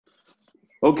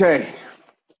Okay.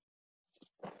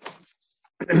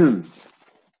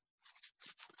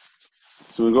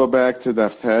 So we go back to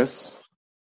Daf Tes.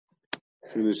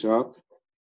 Finish up.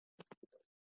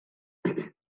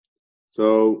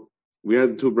 So we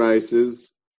had two brises.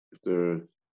 To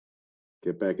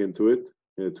get back into it,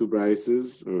 we had two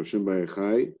brises, or Shim Bar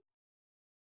Yochai,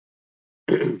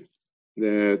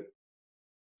 that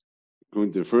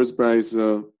going to the first brise,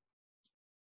 Pam,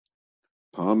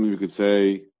 you could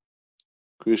say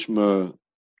Krishma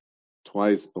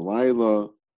twice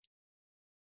Balayla,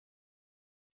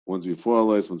 once before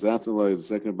Alois, once after Alois. The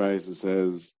second brise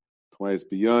says twice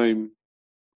B'Yom,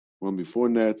 one before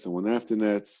Nets and one after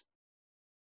Nets.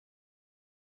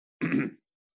 So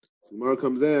Gemara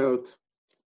comes out.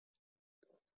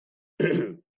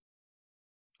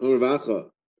 Ravacha,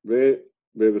 Rebbe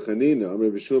Chanina,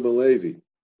 Rebbe Shua ben Levi,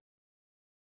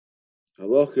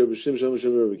 Halach Rebbe Shimshon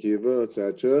Rebbe Kiva,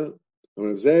 etc.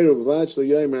 Rebbe Zeir Rebbe Vlach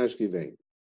LeYoyim Rashkivein.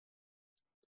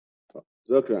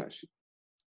 Zok Rashi.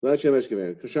 Vlach Yom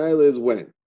Rashkivein. Kashayla is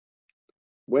when.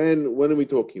 When are we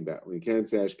talking about? We can't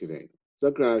say Ashkivein.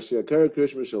 Zok Rashi. Akar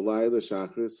Krishma Shalayla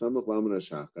Shachar Samach Laman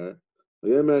Shachar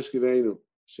LeYoyim Rashkiveinu.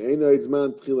 She'eino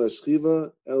Izman Tchila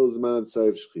Shchiva El Zman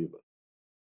Saif Shchiva.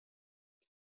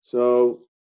 So,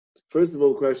 first of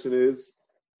all, the question is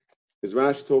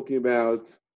Rashi talking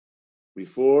about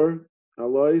before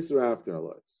Alois or after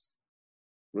Alois?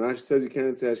 Rashi says you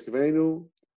can't say Ashkeveinu.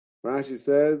 Rashi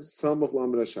says Samach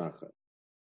Lamed Shachar.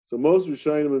 So most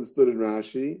Rishonim understood in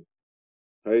Rashi.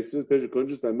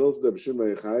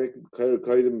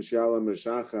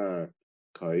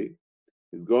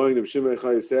 Is going to B'Shim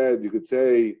Echai said you could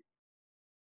say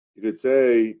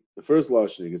the first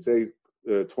lashon. You could say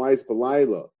twice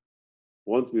Balayla,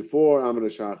 once before Amar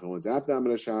Shachar, once after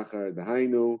Amar Shachar. The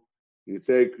Hainu. You could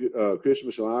say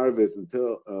Krishma Shal Arvis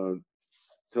until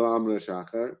Amar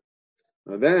Shachar.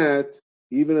 Now that,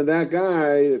 even in that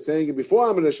guy that's saying it before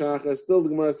Amar Shachar, still the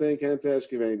Gemara is saying can't say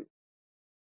Ashkeveinu.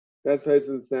 That's how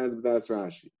it stands, but that's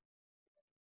Rashi.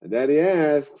 And that he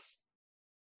asks,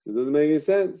 so it doesn't make any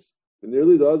sense. And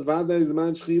nearly does Vada is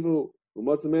man Shchivu, who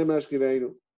must have made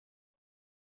Ashkeveinu.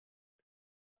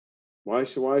 Why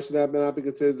should that not be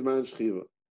considered Zman Shchiva?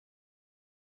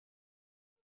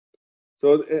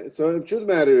 So the truth of the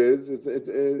matter is,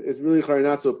 it's really hard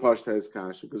not so pashta as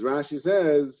kasha, because Rashi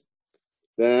says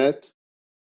that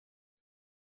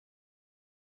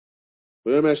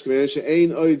what Rashi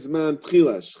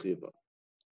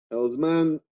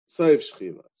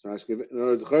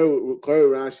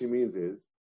means is,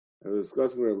 I was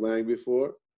discussing with Lang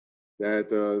before, that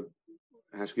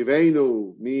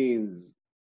Hashkiveinu means,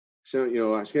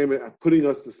 Hashkem putting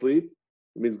us to sleep.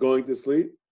 It means going to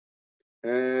sleep.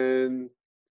 And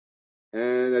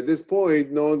at this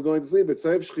point, no one's going to sleep. It's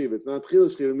Saif Shchiva. It's not Chil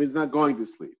Shchiva. It means not going to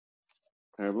sleep.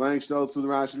 Rav Lang tells to the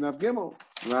Rashi and Naf Gimel.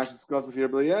 The Rashi discussed it here,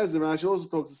 but yes, the Rashi also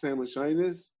talks the same with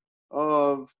shyness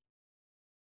of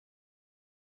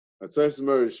Atzayf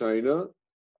Zmer Shayna.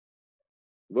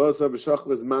 V'asa b'shach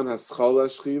b'zman haschala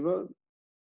shchiva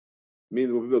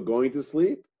means when people are going to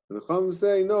sleep, and the Chachamim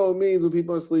say no, it means when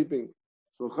people are sleeping.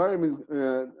 So Chayim means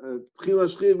Tchila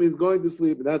shchiv means going to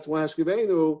sleep, and that's why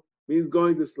Hashkeveinu means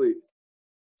going to sleep.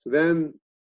 So then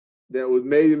that would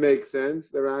maybe make sense.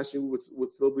 The Rashi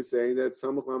would still be saying that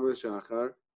Samach Lamed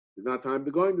Shachar is not time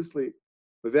to going to sleep.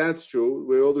 But that's true.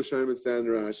 Where all the Shayim stand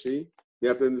in Rashi, you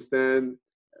have to understand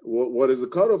what is the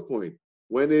cutoff point.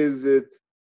 When is it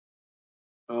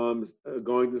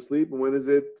going to sleep, and when is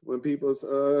it when people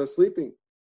are sleeping?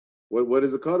 What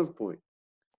is the cutoff point?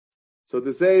 So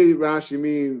to say Rashi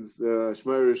means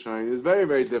Shmer Rishayin is very,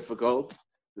 very difficult.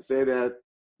 To say that,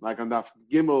 like on Daf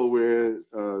Gimel, where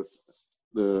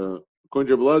the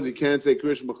Kunjar Belaz, you can't say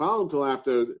Krish Machal until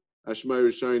after Shmer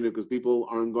Rishayin because people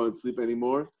aren't going to sleep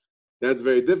anymore. That's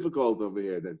very difficult over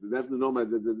here. There's definitely no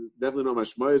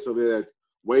Shmer over here. That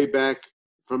way back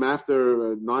from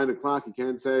after 9 o'clock, you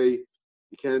can't say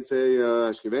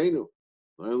Ashkeveinu.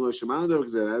 The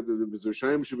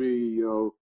Rishayin should be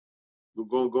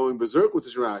going berserk with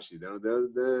this Rashi.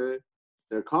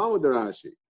 They're calm with the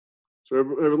Rashi. So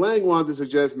Rabbi Lang wanted to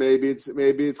suggest maybe it's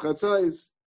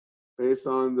Chatzais based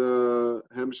on the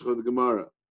Hemshech of the Gemara,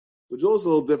 which is also a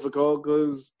little difficult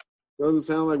because it doesn't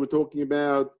sound like we're talking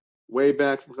about way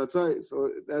back from Chatzais. So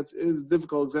that is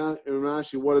difficult in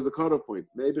Rashi. What is the cutoff point?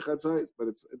 Maybe Chatzais, but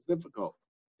it's difficult.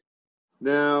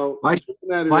 Now, why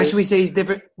should we say he's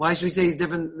different? Why should we say he's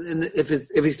different if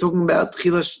he's talking about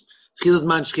Tchilas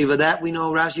Man Shchiva? That we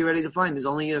know Rashi already defined. There's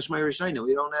only a Shmei Rishayna.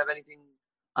 We don't have anything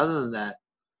other than that.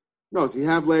 No, so you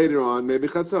have later on maybe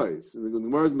Chatzais. And the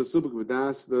Gemara is Mesubik with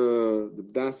the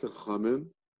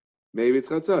Chachamim Maybe it's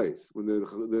chatzais. When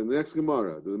the next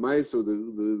Gemara, the Ma'aser,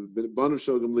 the Ban of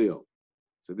Shel Gamliel.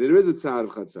 So there is a tzad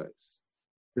of chatzais.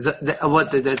 Is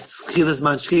that's Chilas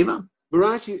Man Shchiva? But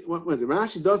Rashi, what was it?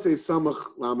 Rashi does say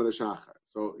samach lamed shachar.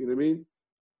 So you know what I mean.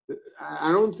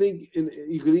 I don't think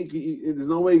there's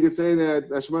no way you could say that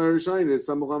Ashmar Rishon is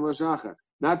samach lamed shachar.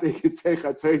 Not that you could say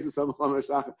chatzais is samach lamed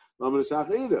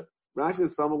shachar either. Rashi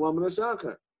is samach lamed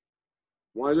shachar.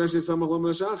 Why is Rashi samach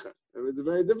lamed shachar? I mean, it's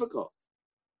very difficult.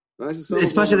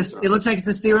 Especially, it looks like it's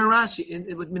a stira in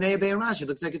Rashi. With Minei Bay and Rashi, it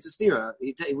looks like it's a stira.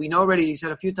 We know already, he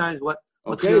said a few times what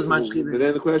Chilas Man Shchiva. But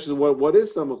then the question is, what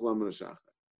is samach lamed shachar?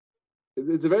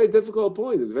 It's a very difficult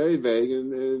point. It's very vague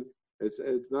and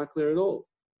it's not clear at all.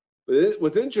 But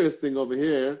what's interesting over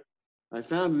here, I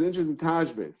found is interesting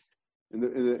tashbits in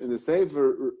the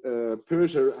Sefer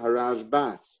Pirush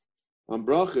Harashbatz on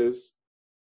brachas.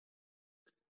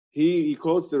 He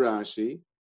quotes the Rashi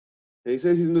and he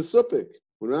says he's mesupik.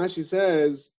 When Rashi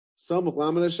says samach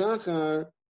lamed shachar,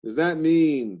 does that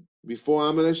mean before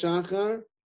Amud Shachar,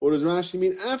 or does Rashi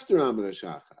mean after Amud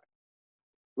Shachar?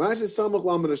 Rashi is samach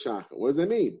lamed shachar. What does that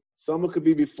mean? Samach could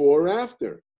be before or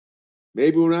after.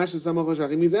 Maybe when Rashi is samach shachar,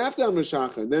 it means after Amud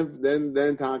Shachar.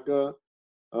 Then taka,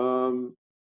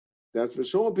 that's for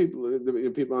sure. People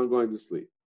aren't going to sleep.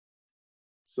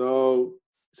 So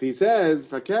he says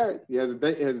fakert. He has a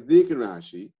dik in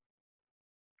Rashi,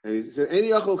 and he said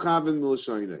any yachol chavin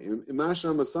milshayna.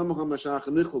 Imasham samach lamed shachar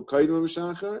nichol kaidem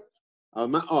shachar.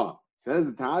 Says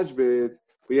the Tashbit,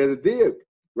 but he has a dik.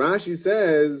 Rashi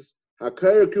says.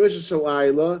 Shachris.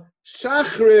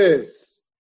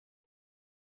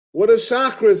 What does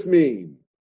Shachris mean?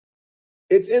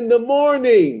 It's in the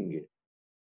morning.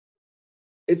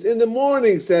 It's in the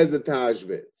morning, says the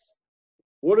Tashbitz.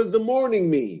 What does the morning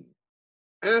mean?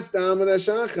 After Amud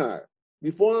Shachar.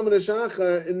 Before Amud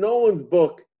Shachar, in no one's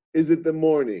book is it the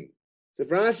morning. So if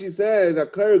Rashi says,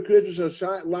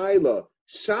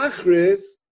 Shachris,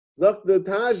 Zok the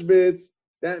Tashbitz,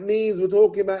 that means we're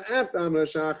talking about after Amud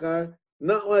Shachar,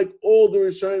 not like all the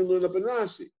Rishonim learn up in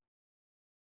Rashi.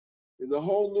 There's a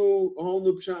whole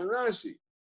new pshat in Rashi.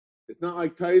 It's not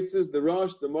like Taisus, the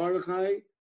Rosh, the Mordechai,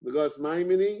 the Gas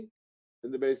Maimini,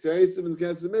 and the Beis Yosef and the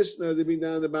Kesef Mishnah. They've been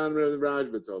down the bottom of the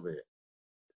Rajbits over here.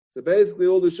 So basically,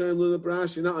 all the Rishonim learn up in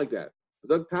Rashi, not like that.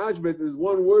 Zok Tashbit is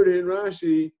one word in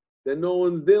Rashi that no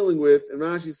one's dealing with, and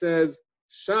Rashi says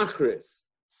Shachris,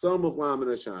 Samach lamed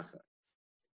shachar.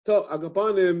 So,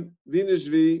 Agapanim,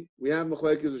 Vinishvi, we have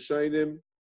Machlekes Rishonim,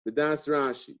 B'das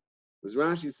Rashi. Because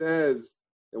Rashi says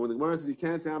that when the Gemara says you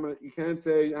can't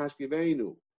say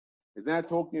Ashkivenu, is that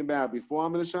talking about before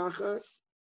Amud Shachar,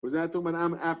 or is that talking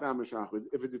about after Amud Shachar?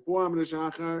 If it's before Amud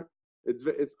Shachar,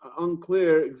 it's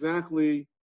unclear exactly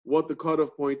what the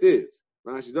cutoff point is.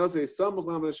 Rashi does say Samach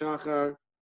Amud Shachar,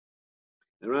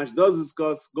 and Rashi does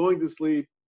discuss going to sleep,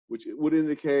 which would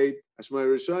indicate Ashmai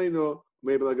Rishayno,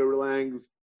 maybe like a Relang's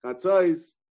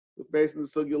Chatzais, based on the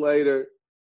sugya later,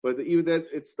 but even that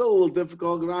it's still a little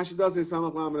difficult. Rashi does say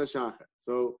Samach lamed shachar,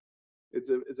 so it's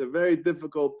a very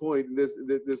difficult point in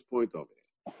this point of it.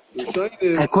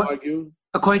 The argue.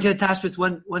 According to the Tashbitz,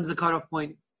 when's the cutoff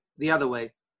point? The other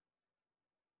way.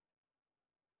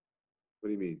 What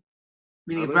do you mean?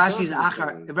 Meaning, if Rashi's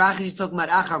achar, if Rashi's talking about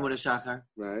achar Amud Shachar,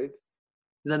 right?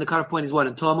 Then the cutoff point is what,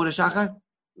 until Amud Shachar?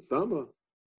 The Stama,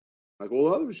 like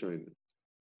all other Rishonim.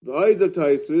 The Oiz of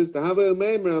Taisus, the Havel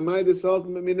Meimer, Amai the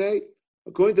Salkim Minei.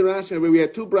 According to Rashi, we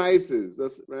had two brises.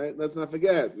 That's right. Let's not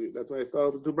forget. That's why I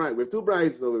started with two brises. We have two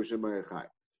brises over Shemar Chai.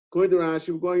 According to Rashi,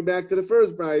 we're going back to the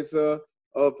first brise of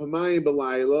Pamayim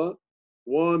Belayla,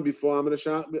 one before Amud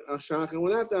Shachar,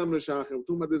 one after Amud Shachar. We're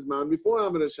talking about this man before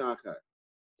Amud Shachar.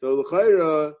 So the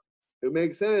Chayra, it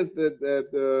makes sense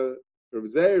that Rav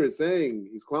Zeir is saying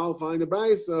he's qualifying the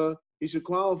brisa. He should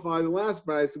qualify the last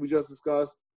brisa we just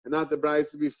discussed, and not the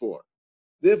brisa before.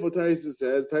 Therefore, Taisa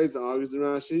says, Taisa argues in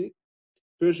Rashi,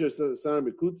 Pirsha Sar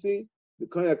Mikutzi, the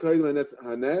Kaya Koyim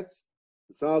Hanetz,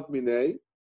 the Salk Minei,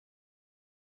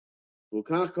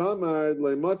 Ukach Kamar,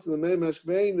 Leimatz Lemei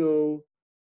Mashkveinu,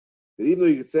 that even though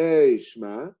you could say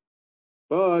Shema,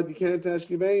 but you can't say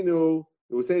Ashkveinu.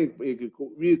 It was saying you could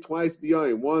read it twice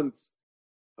behind, once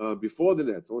before the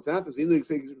nets. What's happened is even though you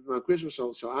say Krishna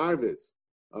shall arvis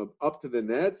up to the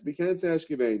nets, we can't say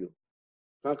Ashkveinu.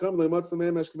 Hakam leimatz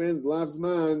lemei Ashkveinu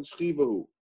lavzman shchivahu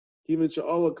kiven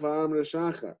she'ola kvar amar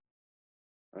shachar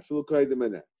afilu koydem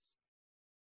nets.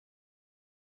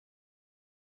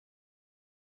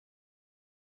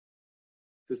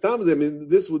 So I mean,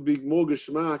 this would be more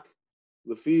geschmack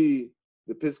lefi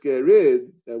the Piskei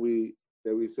Rid that we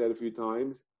said a few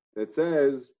times, that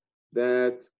says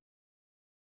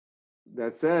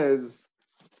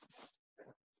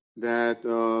that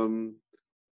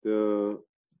the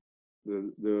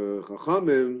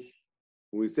Chachamim,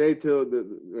 when we say till the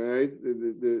right,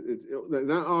 it's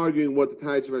not arguing what the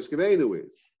Taich of Hashkevenu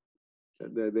is.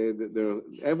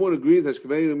 Everyone agrees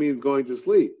Hashkevenu means going to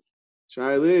sleep.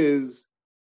 Shaila is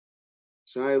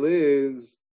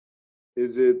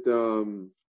it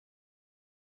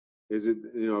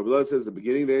Abdullah says the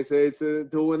beginning, they say it's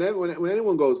till when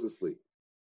anyone goes to sleep.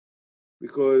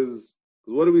 Because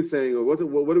what are we saying? Or what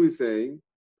are we saying?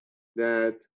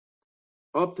 That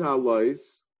up to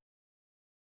Alois,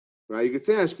 right? You could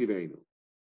say Hashkivenu,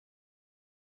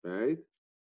 right?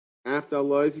 After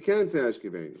Alois, you can't say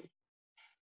Hashkivenu.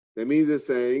 That means they're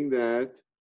saying that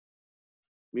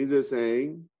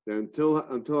until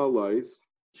Alois,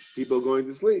 people are going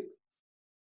to sleep.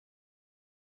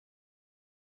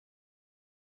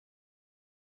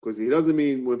 Because he doesn't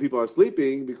mean when people are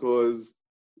sleeping, because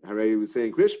Hare was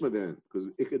saying Krishma then, because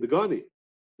the Gani.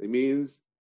 It means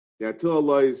that till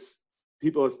Alois,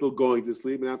 people are still going to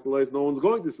sleep, and after Alois, no one's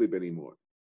going to sleep anymore.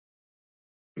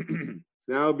 So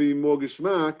now it'll be more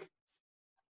Geshmak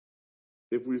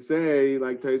if we say,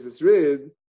 like Taisus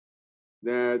Rid,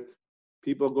 that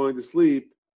people are going to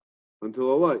sleep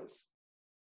until Alois.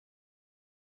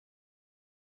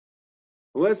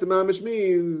 Unless the mamish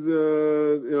means,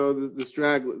 the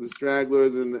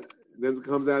stragglers, and then it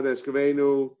comes out that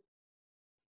Shkavenu.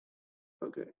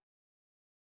 Okay.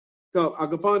 So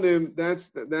Akapanim, that's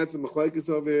a machlekes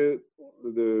over here.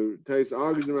 The Tais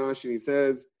argues in Rashi, and he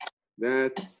says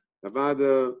that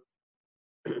Avada,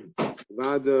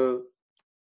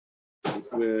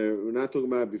 we're not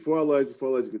talking about before Alois. Before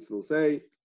Alois, you could still say.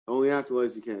 Only after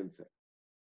Alois, you can't say.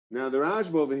 Now the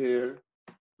Rashba over here.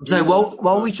 I'm sorry, what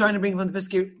were we trying to bring from the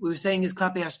Piskei? We were saying is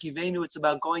Kapi Hashkivenu, it's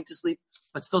about going to sleep,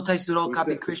 but still Taisus all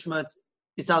Kapi Krishma,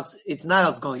 it's out, it's not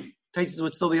out going. Taisus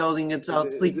would still be holding it's out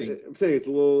sleeping. I'm saying it's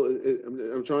a little,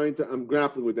 I'm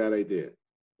grappling with that idea,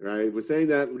 right? We're saying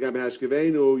that Kapi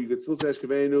Hashkivenu, you could still say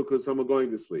Hashkivenu because someone going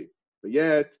to sleep.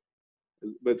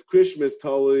 But Krishma is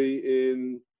totally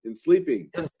in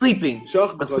sleeping. In sleeping.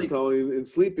 Shach is totally in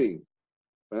sleeping.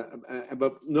 But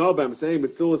I'm saying,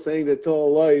 but still saying that till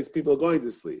Alois, people are going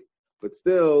to sleep. But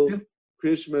still,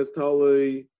 Krishma is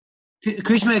totally.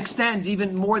 Krishma extends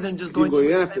even more than just going to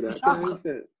sleep. After that. I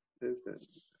understand.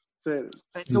 Say it.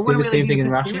 So what really mean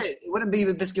with Piskei Rid? It wouldn't be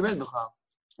with Piskei Rid, B'chal.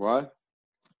 What?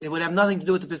 It would have nothing to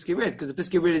do with the Piskei Rid, because the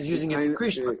Piskei Rid is using it for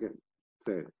Krishma.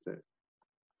 Say it.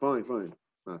 Fine.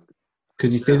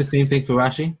 Could you say the same thing for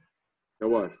Rashi?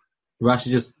 What? Rashi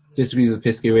just disagrees with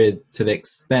Piskei Rid to the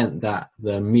extent that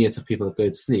the miyat of people that go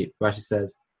to sleep. Rashi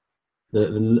says the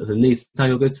least time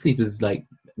you'll go to sleep is like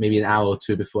maybe an hour or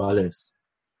two before our lives.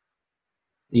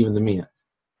 Even the miyat.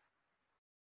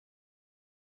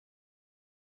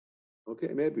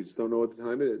 Okay, maybe you just don't know what the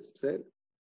time it is. Say it.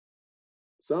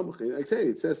 Samach. Okay,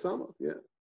 it says Samach. Yeah.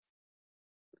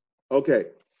 Okay.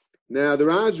 Now the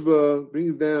Rashba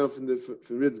brings down from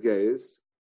Rid's Geis.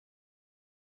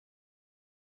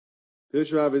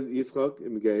 Rav Yitzchak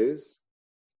in Geis.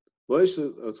 So it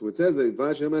says that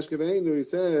he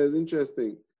says,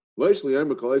 interesting. You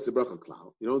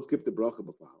don't skip the bracha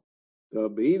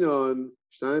b'chal. We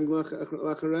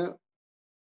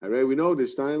know the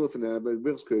Stein Lefanav, but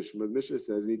Birch Krishma, the Mishnah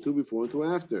says, you need two before and two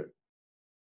after.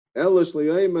 So no,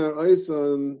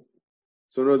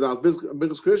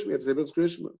 Birch Krishma, you have to say Birch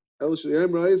Krishma.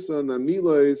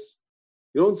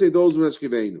 You don't say those words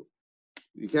Hashkivenu.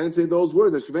 You can't say those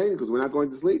words Hashkivenu because we're not going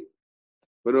to sleep.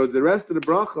 But as the rest of the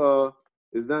bracha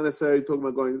is not necessarily talking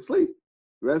about going to sleep.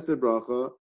 The rest of the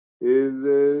bracha is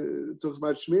talks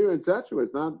about Shmir, etc.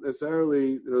 It's not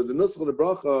necessarily the nusach of the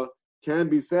bracha can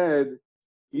be said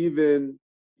even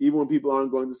when people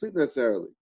aren't going to sleep necessarily.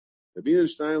 That's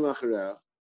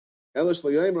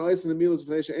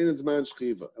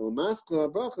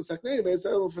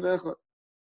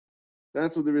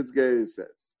what the Ritz Geis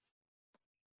says.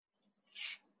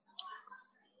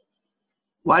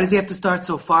 Why does he have to start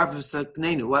so far from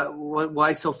Saknenu?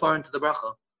 Why so far into the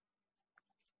bracha?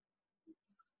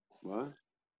 What?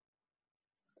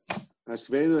 Why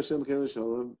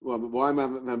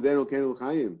Hamdenu Kenul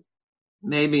Chayim?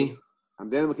 Maybe.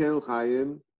 Hamdenu Kenul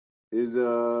Chayim is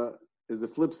the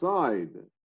flip side.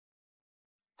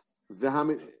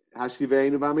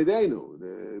 Hashkivenu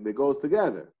v'hamidenu. They goes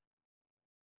together.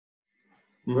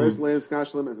 First lane is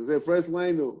kashlam. As I say, first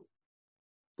lane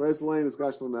is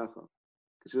kashlam mecha.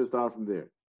 You should start from there.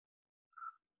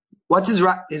 What's his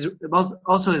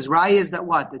also his raya is that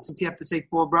what? That since you have to say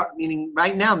four, meaning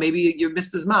right now maybe you're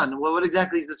missed his man. What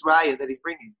exactly is this raya that he's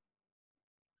bringing?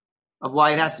 Of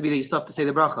why it has to be that you still have to say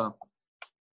the bracha.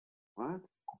 What?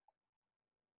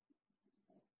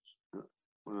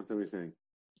 What are you saying?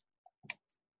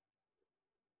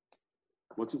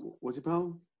 What's your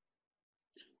problem?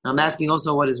 I'm asking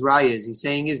also what his raya is. He's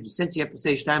saying is since you have to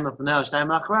say shtaim afanel,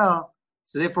 shtaim achra,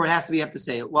 so therefore it has to be you have to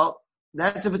say it. Well,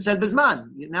 that's if it said bizman.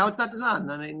 Now it's not bizman.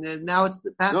 I mean, now it's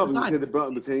past the time.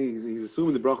 But he's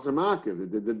assuming the brachas are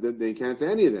makiv. They can't say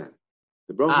any of that.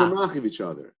 The brachas are makiv each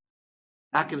other.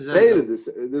 The Seder, there's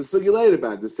a sugi later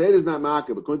about it. The Seder is not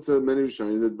makiv. According to many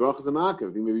Rishonim, the brachas are makiv.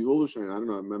 I think maybe all Rishonim. I don't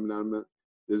know. Remember,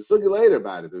 there's a sugi later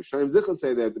about it. The Rishonim Zichel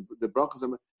say that the brachas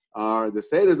are the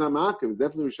Seder is not makiv.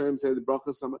 Definitely Rishonim say the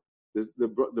brachas are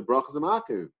the brachas are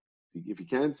makiv. If you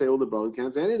can't say all the brachas, you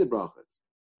can't say any of the brachas.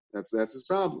 That's his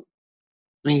problem.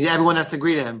 Means everyone has to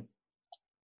agree to him.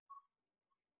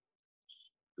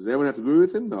 Does everyone have to agree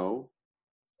with him? No.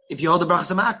 If you hold the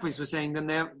brachas makris, we're saying then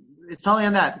it's totally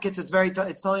on that. Kids, it's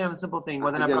totally on a simple thing.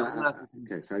 Whether or not brachas makris.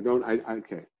 Okay, so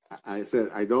I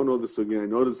said I don't know the sugi. I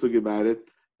know the sugi about it.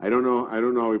 I don't know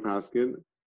how we paskin.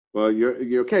 But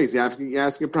your case, you're asking,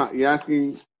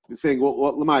 saying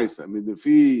what lemaisa. I mean, the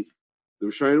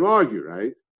Rishonim argue,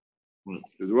 right?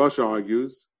 The Rosh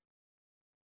argues,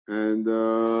 and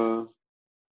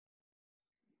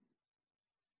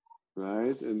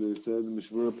right, and they said the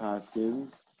Mishmura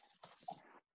paskins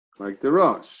like the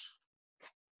Rosh.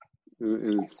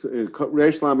 In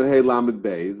Reish Lamed Hey Lamed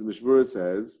Beis, the Mishmura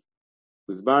says,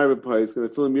 "Mizbar b'pais going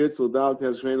to fill him yirtzul dal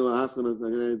teshreinu lahaskan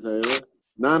n'tagnei tzayla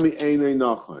nami einay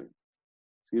nachon."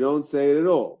 So you don't say it at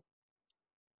all.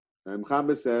 And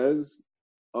Mechaber says,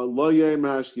 "Lo yem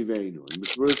hashkiveinu." And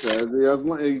Mishmura says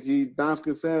he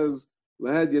Dafka says,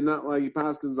 "Lehed you're not like he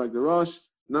paskins like the Rosh,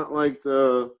 not like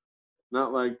the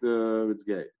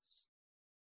Ritzgeis."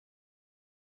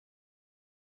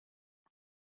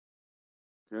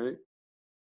 Okay,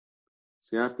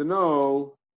 so you have to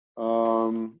know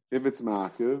if it's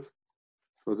makiv.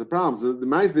 So it's a problem. So the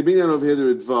binyan over here,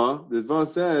 the Ritva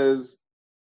says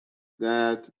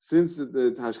that since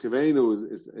the Tashkevenu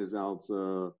is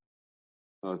also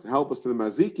to help us for the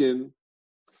mazikin,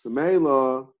 so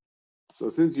Meila. So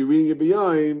since you're reading it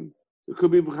b'yayim, it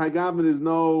could be b'chaygavan. There's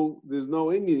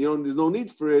no Indian. There's no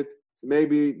need for it. So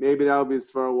maybe that would be as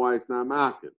far why it's not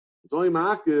makiv. It's only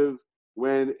makiv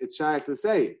when it's shaykh to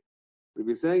say it. But if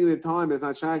you're saying it at a time that's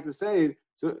not shaykh to say it,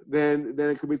 so then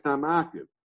it could be it's not makiv.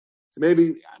 So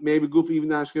maybe Gufi even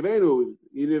Ashkevenu,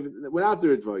 even without the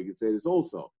Ritva, you could say this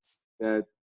also. That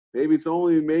maybe it's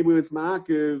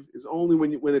makiv is only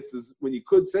when you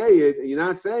could say it and you're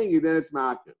not saying it, then it's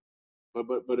makiv.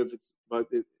 But if it's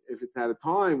at a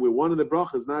time where one of the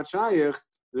brachas is not shaykh,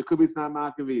 then it could be it's not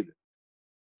makiv either.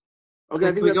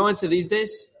 Okay, can we go into these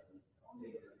days?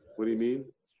 What do you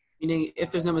mean? Meaning, if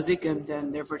there's no mazikim,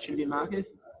 then therefore it shouldn't be makiv.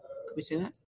 Could we say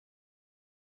that?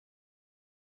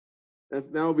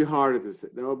 That would be harder to say.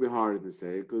 That would be harder to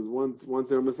say because once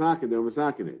they're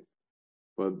masakin it.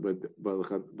 But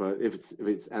if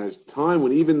it's at a time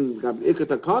when even Iker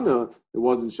Takana it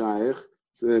wasn't shaykh,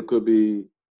 so then it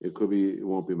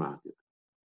won't be makiv.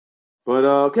 But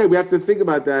okay, we have to think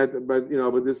about that. But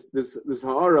this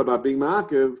ha'ara about being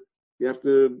makiv, you have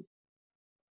to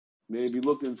maybe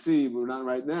look and see. We're not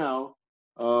right now.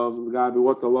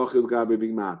 What the loch is gabi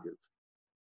being makiv.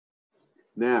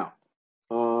 Now,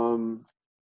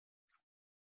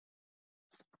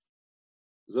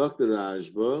 Zok the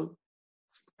Rashba,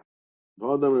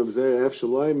 V'adam Reb Zera Ef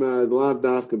Shaloi Ma Lav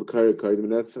Dafka B'Kari Kaidim.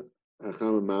 That's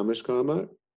Hacham Mamish Kamar.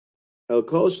 El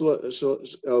Kol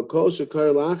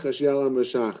Shakar Lachash Yalam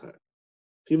Meshachar.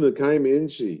 Kim L'Kaim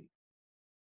Inchi.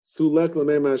 Sulek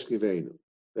L'Mei Mashkivenu.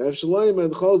 Ef Shaloi Ma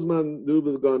D'Cholzman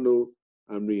Dubel Gonu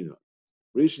Amrina.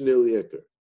 Rishon Nili Iker.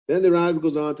 Then the Rashba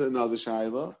goes on to another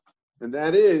Shaila, and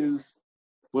that is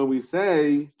when we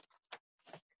say.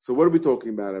 So what are we talking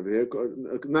about over here?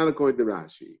 Not according to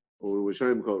Rashi, or we're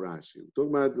showing him called Rashi. We're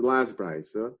talking about the last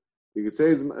price. You could say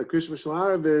it's Krishma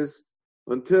Shalaris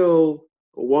until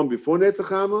one before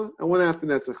Netzachama and one after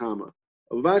Netzachama.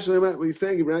 When you're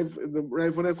saying right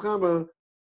before Netzachama,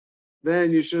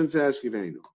 then you shouldn't say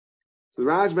Ashkivenu. So the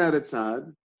Rashba had a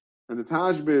tzad, and the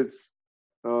Tashbitz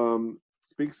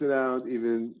speaks it out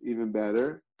even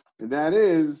better, and that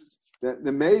is that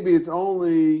maybe it's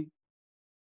only.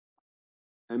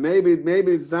 And maybe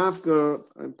it's dafka,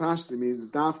 and Pashti means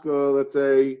dafka, let's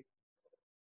say,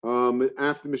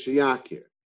 after Mashiach here.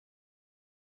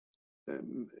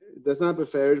 That's not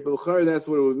beferish, but l'chari, that's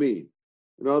what it would mean.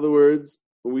 In other words,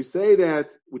 when we say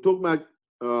that, we talk about,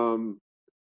 you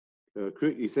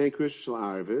say Krish Shal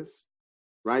Arvis,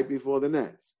 right before the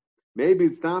nets. Maybe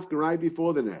it's dafka right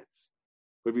before the nets.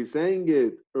 But if you're saying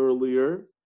it earlier,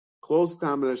 close to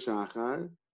Tamar Shachar,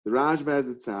 the Rashba has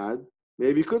a tzad,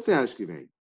 maybe you could say Hashkivein.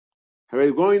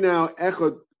 We're going now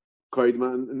echad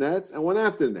koidma nets and one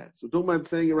after the nets. We're talking about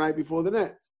saying it right before the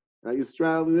nets. Right? You're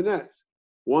straddling the nets.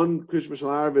 One Krishma Shal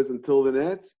Arv is until the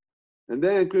nets, and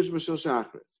then Krishma Shal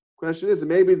Shachris. Question is,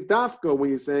 maybe it's dafka when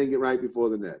you're saying it right before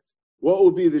the nets. What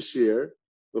would be the shear?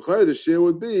 The shear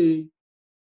would be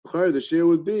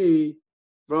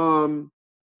from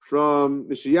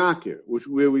Mishiyakir,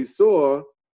 where we saw,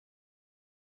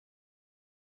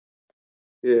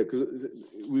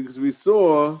 because we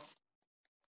saw,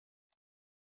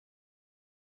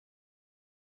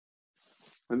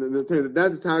 and then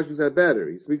that's the Tashmish that better.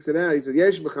 He speaks it out. He said,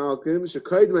 "Yesh b'chalkim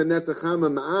shekoidma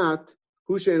netzachama ma'at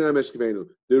husheina meshkivenu."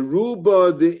 The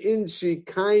ruba the inchi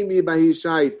kaimi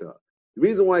bahishaita. The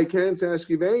reason why he can't say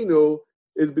ashkivenu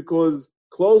is because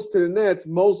close to the nets,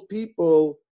 most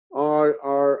people are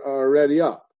already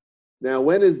up. Now,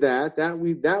 when is that? That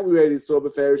we already saw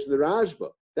beferish in the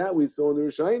Rashba. That we saw in the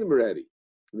Rishayim already.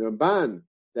 In the Ramban,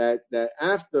 that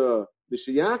after the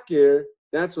Shiyakir,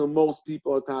 that's when most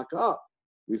people attack up.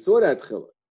 We saw that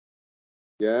chiluk.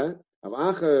 Yeah?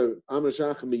 Avacha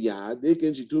Amrashach miyad,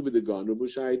 Dikin Shituv the Ganu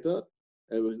Bushaita.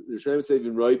 And the Rishayim say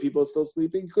even Roy people are still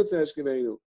sleeping, you could say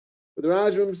Ashkevenu. But the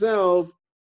Rajah himself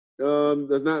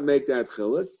does not make that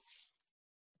chiluk.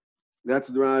 That's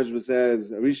what the Rajah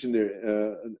says, Rishon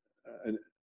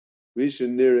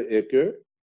Nira Iker.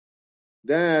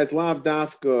 That lav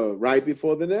dafka right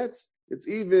before the nets. It's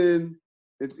even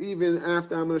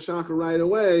after Amrashach right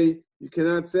away. You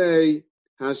cannot say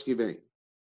hashkivein.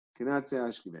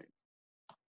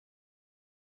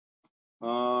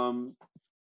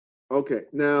 Okay,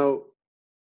 now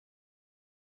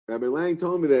Rabbi Lang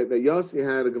told me that Yossi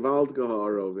had a Gevald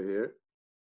Gahar over here.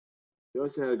 And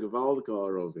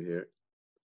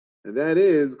that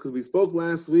is because we spoke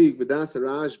last week with Dasa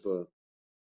Rashba,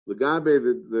 the Gabe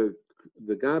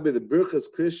the Birchas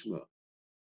Krishma.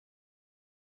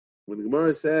 When the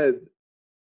Gemara said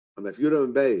on the Yudam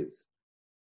and Beis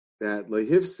that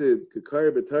lehifsid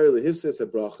kekar b'tar lehifsid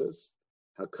habrachas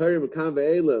hakar mekan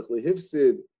ve'elach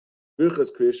lehifsid Birchas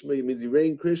Krishma, it means you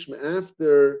rain Krishma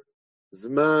after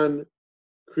Zman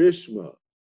Krishma.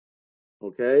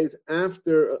 Okay, it's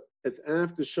after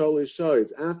Shalish Shai,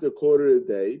 it's after a quarter of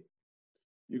the day.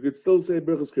 You could still say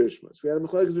Birchas Krishma. So we had a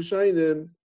Mechlekes Rishonim.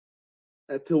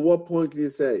 Till what point can you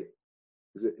say?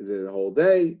 Is it a whole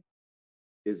day?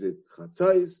 Is it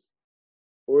Chatzos?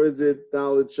 Or is it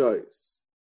Dalit Shois?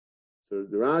 So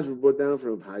the Raj brought down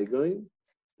from Haigoin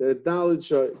that it's Dalit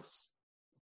Shois.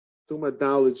 Talking about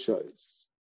Dalit Shois.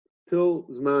 Till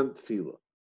Zman Tefillah.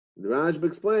 The Raj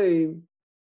explained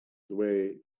the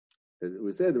way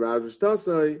we said, the Raj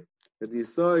Tasai, that the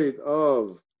side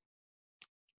of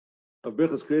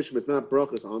Birchas Krishma, it's not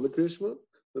brachas on the Krishma.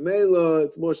 The Mela,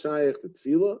 it's more shaykh to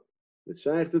Tefillah. If it's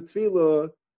shaykh to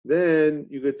Tefillah, then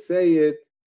you could say it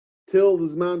till the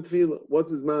Zman Tefillah.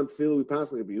 What's the Zman Tefillah? We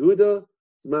pass like a Yehuda.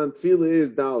 Zman Tefillah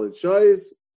is Dalit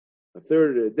Shois, a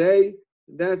third of the day.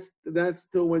 That's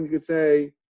till when you could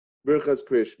say Birchas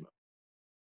Krishma.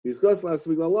 We discussed last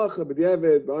week Halacha, but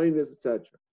Yevet, Ba'inus, etc.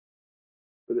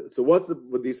 So what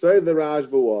the side of the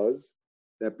Rashba was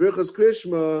that Birchas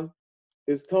Krishma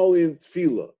is totally in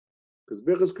Tefillah. Because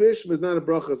Birchas Krishma is not a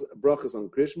brachas on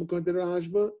Krishma according to the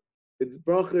Rashba. It's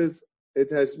brachas, it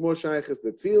has more shaykhs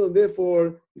than Tefillah, and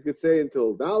therefore you could say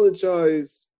until Dalit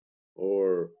Shois,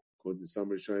 or according to some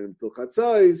Rishonim until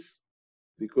Chatzos,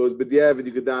 because b'diavad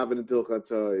you could daven until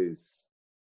Chatzos.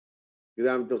 So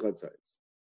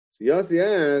Yossi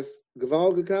asked,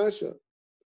 Gaval Gakasha.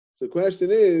 So the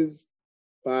question is,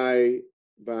 if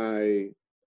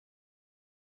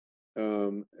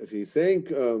he's saying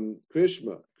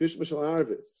Krishma Shal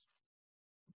Arvis,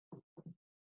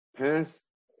 past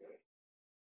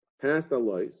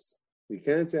Alois, you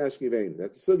can't say Ashkivenu.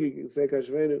 That's a sugi, you can say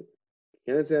Kashvenu. You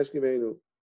can't say Ashkivenu.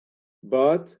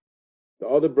 But the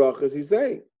other brachas he's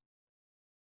saying.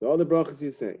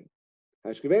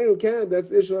 Ashkivenu can't,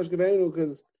 that's Ishal Ashkivenu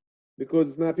because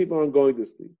it's not, people aren't going to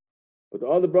sleep. But the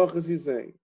other brachas he's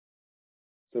saying.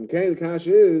 Some kind of kash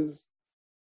is,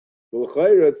 well,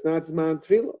 it's not Zman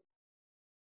Tefillah.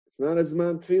 It's not a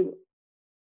Zman Tefillah.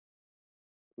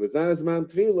 If it's not a Zman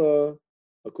Tefillah,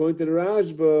 according to the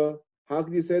Rashba, how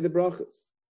can you say the brachas?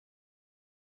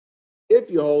 If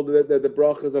you hold that the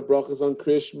brachas are brachas on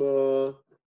Krishma,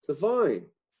 so fine.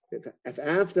 If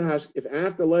after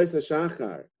Leisa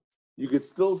Shachar, you could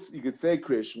say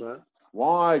Krishma.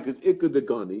 Why? Because Ikud the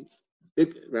Gani,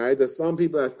 right? There's some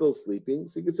people that are still sleeping,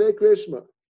 so you could say Krishma.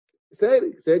 Say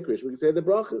Krishma. We can say the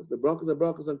brachas. The brachas are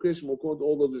brachas on Krishma. According to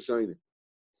all those Rishonim.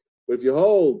 But if you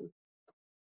hold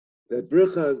that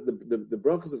brachas, the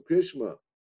brachas of Krishma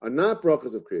are not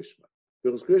brachas of Krishma.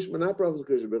 Brachas Krishma are not brachas of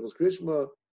Krishma. Brachas Krishma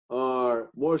are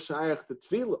more shaykh to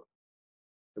Tefillah.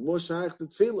 The more shaykh the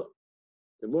tefillah.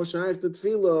 The more shaykh the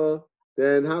tefillah,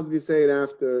 then how did you say it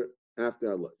after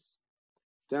Allah's?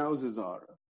 That was his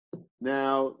Zara.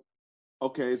 Now,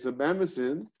 okay, so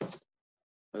Emerson,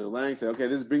 Lang said, okay,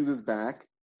 this brings us back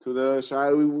to the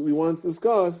shayla we once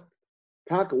discussed.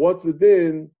 Taka, what's the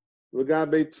din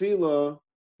l'gabe tefillah?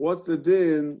 What's the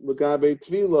din l'gabe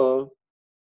tefillah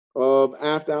of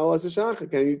after Allah's Shachar?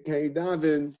 Can you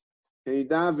daven? Can you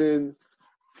daven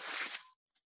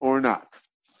or not?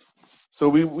 So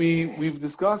we've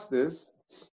discussed this,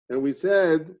 and we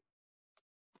said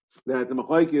that the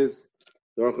Machlokes,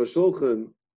 the Aruch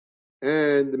HaShulchan,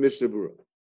 and the Mishnah Berurah.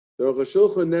 The Aruch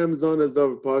HaShulchan names on as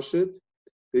Davar Pashit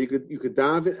that you could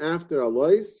daven after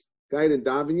Alois. Guy didn't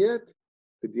daven yet.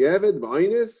 But the Eved,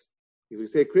 Ba'inus, if you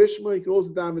say Krishma, you can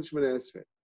also daven Shemana Esrei.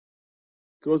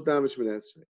 You can also daven Shemana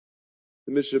Esrei.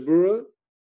 The Mishnah Berurah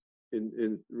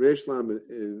in Reish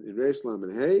Lamed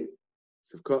and Hey,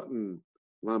 Sivkot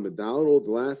Lamed Dalrol,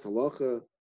 the last halacha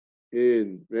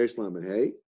in Reish Lamed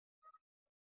Hey.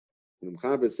 And the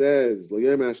Mechaber says, Lo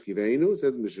Yom Ashkivenu,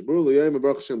 says Mishnah Berurah, Lo Yom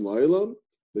Baruch Hashem Lo'ilam,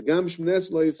 V'gam Shemana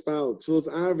Esrei Lo Yispal. Tefillas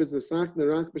Arv is Nesakna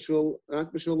Rak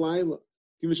B'Shul Laila.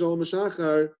 Kim Shalom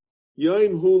Mashachar,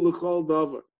 Yom Hu L'chol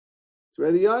Davar. It's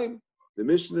already Yom. The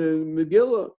Mishnah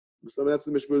Megillah, so that's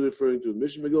the Mishnah referring to. The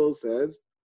Mishnah Megillah says,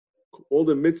 all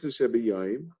the mitzvahs should be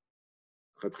Yom.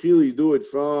 Chatchil, you do it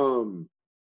from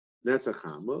Netzach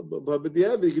Hama, but the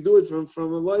Eved, you can do it from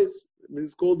a lice. I mean,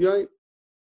 it's called Yom.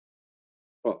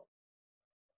 Oh.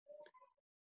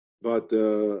 But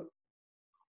when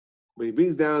he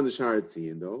brings down the Sharat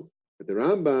Tzion, though, but the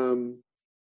Rambam,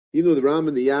 even though the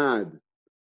Rambam the Yad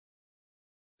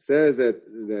says that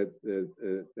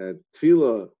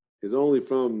tefillah is only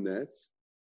from nets,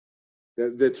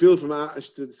 that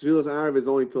tefillah's Arv is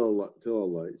only till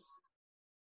Alois.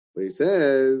 But he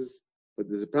says, but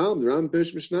there's a problem. The Ram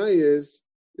Pish Mishnah is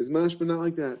mashma not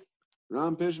like that.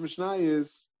 Ram Pish Mishnah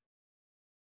is,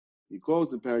 he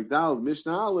quotes in Perek Dal,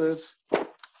 Mishnah Aleph,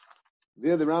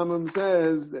 there the Rambam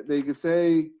says that they could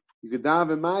say, you could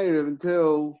daven Ma'ariv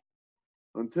until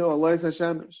Alois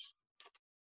HaShemesh.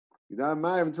 You daven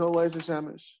Ma'ariv until Alois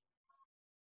HaShemesh.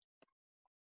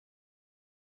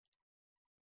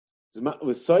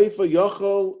 With Seifa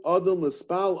Yochel Adam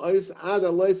L'Spal Ois Ad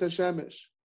Alois HaShemesh.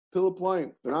 Pillar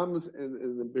point. The Rambam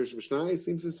in the Pirush Mishnah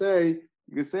seems to say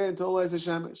you can say until Alois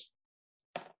HaShemesh.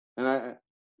 And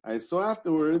I saw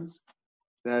afterwards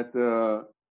that the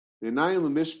Nayim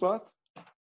L'Mishpat,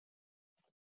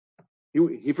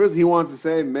 he wants to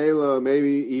say Mela,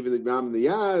 maybe even the Ram the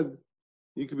Yad,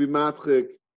 you could be matchik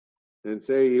and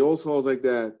say he also holds like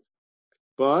that.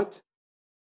 But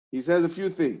he says a few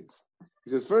things. He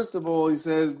says, first of all, he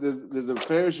says there's a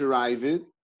Ferish Aravid.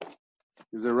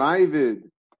 There's a Ravid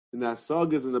in the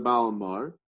Asagas and the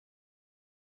Balamar.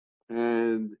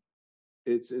 And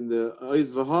it's in the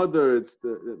Oiz Vahadar, it's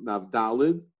the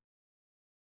Navdalid.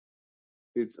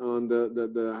 It's on the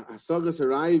Asagas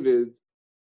Aravid,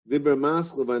 Dibber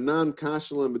Maschel Vanan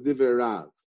Kashalam B'Diver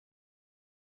Rav.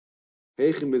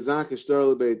 Heichim Bezak Eshtar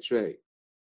L'Beit Trey.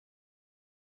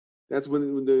 That's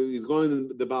when he's going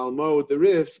to the Balamor with the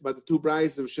Rif, but the two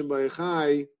brides of Shimba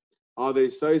Yechai, are they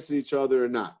size each other or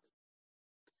not?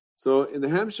 So in the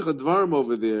Hemshech Dvarim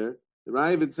over there, the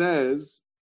Ravid says,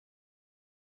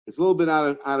 it's a little bit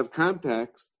out of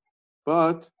context,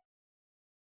 but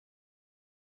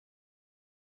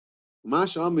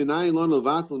Masha'am Minayin Lon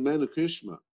Levatel Menu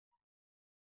Krishma.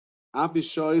 Api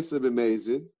Shoyse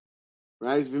B'Mezid.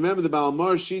 Right? Remember the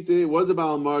Balamor Shita, what is the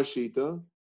Balamor Shita?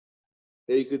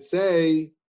 That you could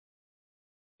say,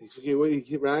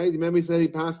 right? Remember he said he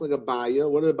passed like a baya.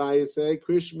 What did the baya say?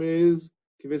 Krishma is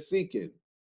kivesikin.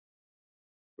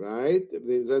 Right? If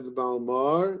it says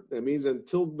Balmar, that means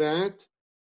until that,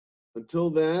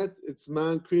 it's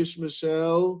man Krishma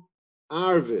shel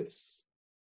arvis.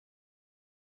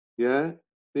 Yeah? And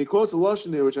he quotes a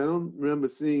Lashon here, which I don't remember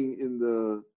seeing in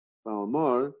the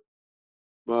Balmar,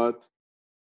 but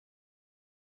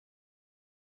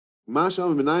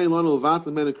Masham Minayin Lanu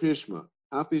Levatel Menu Krishma.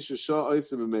 Api Shesha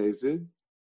Oisem B'Mezid.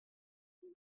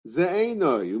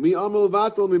 Ze'enoi. Umi Amel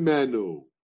Levatel Mimenu.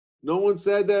 No one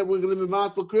said that we're going to be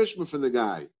Matel Krishma from the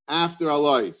guy after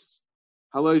Alois.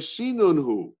 Halois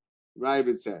Shinunhu,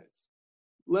 Ravid says.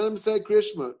 Let him say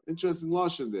Krishma. Interesting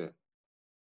Lashon there.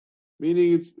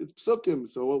 Meaning it's psukim,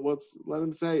 so let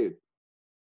him say it.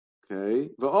 Okay.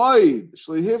 V'oid,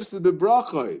 Shlehivs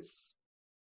B'Brachos.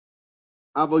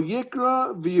 Aval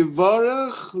Yikra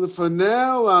v'Yivarech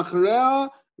l'fanel l'acharel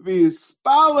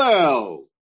v'Yispalel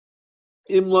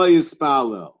im lo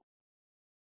Yispalel.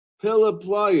 Pila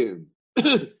ployim.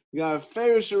 You got a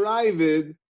Ferish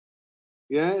Aravid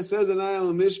Yeah, it says in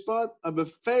Ayal Mishpat of a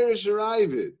fairish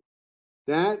arrivid.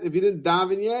 That if you didn't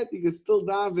daven yet, you could still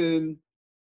daven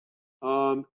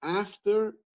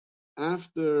after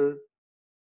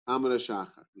Amar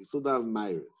Shachar. You still daven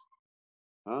Ma'ariv.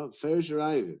 Fairish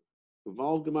arrivid.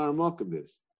 Evolved Gemara Mock of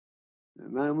this.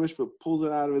 And Ayal Mishpat pulls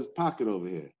it out of his pocket over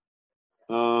here.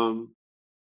 And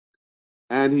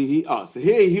so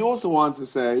here he also wants to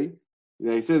say,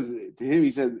 he says to him,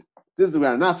 he said, this is the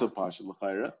ground not so partial,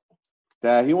 l'chayra,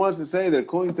 that he wants to say that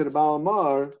according to the Baal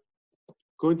Mar,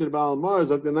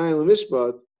 Zakdanai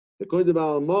Mishpat, according to the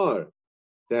Baal Mar,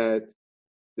 that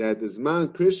the Zman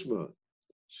Krishma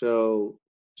shall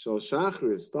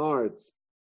Shachris starts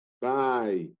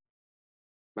by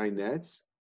nets,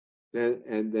 but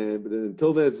then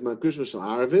until then Zman Krishma shall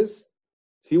Arvis.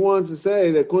 He wants to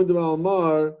say that according to Baal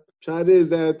Mar, Pshat is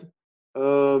that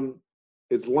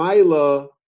it's Laila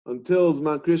until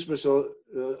Zman Krishma shall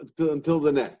until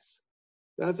the nets.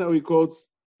 That's how he quotes.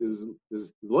 Is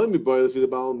Loimi Boyle for the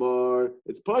Baal Mar.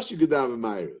 It's Pashi Gedav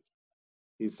Ma'ariv.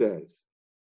 He says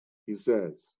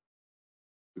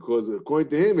because according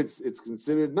to him, it's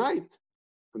considered night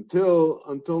until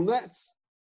nets.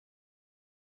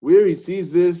 Where he sees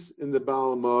this in the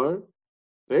Baal Mar,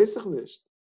 Pesach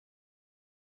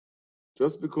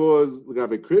just because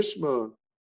L'gabe Krishma,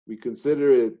 we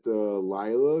consider it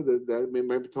Laila, that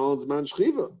might be Talon Zman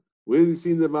Shchiva. Where does he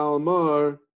see in the Baal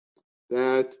Mar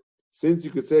that since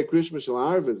you could say Krishma Shal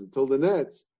Arvis until the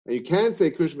nets, and you can't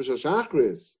say Krishma Shal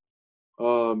Shachris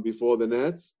before the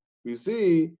nets, we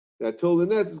see that till the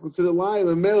nets is considered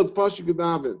Laila. Male, it's Pashi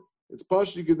Kedavin. It's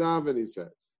Pashi Kedavin, he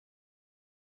says.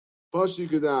 Pashi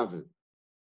Kedavin.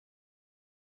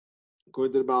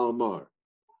 According to the Baal Mar.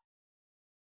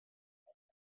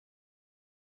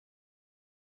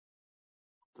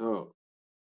 Oh,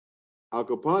 Al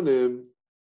Kapanim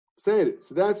said it.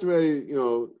 So that's already,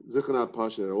 Zichanat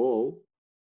Pasha at all.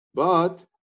 But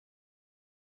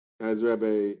as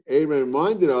Rabbi Aaron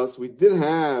reminded us, we did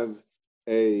have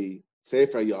a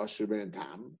Sefer Yashir Ben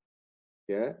Tam.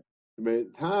 Yeah,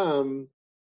 Ben Tam,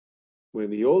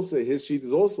 when his sheet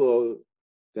is also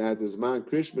that the Zman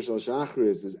Krishma Shal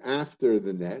Shachris is after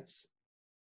the nets.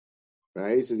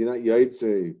 Right? He says you're not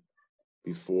Yaitse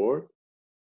before.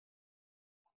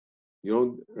 You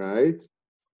don't, right?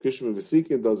 Krishma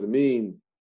Vesikin doesn't mean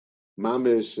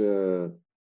Mamish,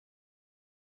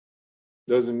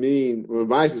 doesn't mean, when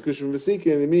Rabbi says Krishma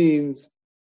Vesikin, it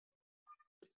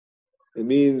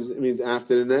means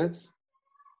after the nets.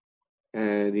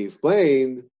 And he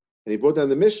explained, and he brought down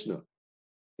the Mishnah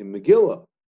in Megillah,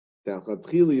 that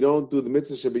Chatchila you don't do the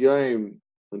Mitzvah Shabbayim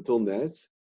until nets.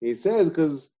 And he says,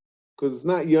 because it's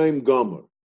not Yom Gomer.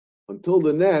 Until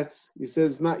the nets, he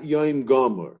says it's not Yom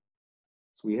Gomer.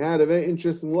 So we had a very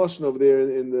interesting lashon over there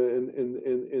in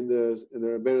the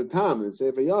Rebbeinu Tam in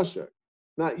Sefer Yashar,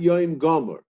 not Yom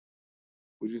Gomer,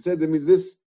 which we said that means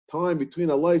this time between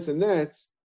Alais and nets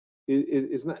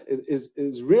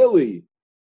is really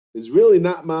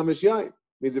not Mamish Yom.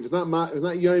 Means if it's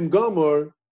not Yom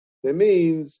Gomer, that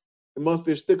means it must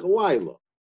be a shtik Laila.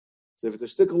 So if it's a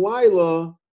shtik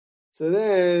Laila, so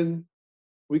then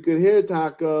we could hear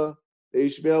Taka that you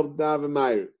should be able to daven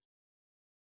Ma'ariv.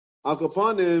 Al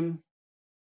Kapanim,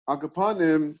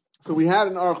 so we had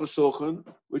an Aruch HaShulchan,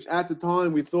 which at the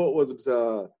time we thought was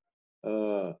Vaita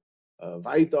Aruch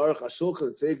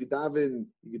HaShulchan, say you daven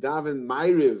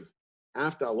Ma'ariv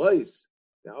after Alais.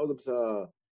 That was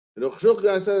and Aruch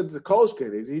HaShulchan said it's a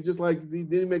Kolshkin. He just he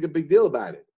didn't make a big deal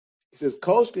about it. He says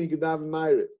Kolshkin you could daven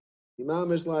Ma'ariv.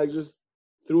 Imam is just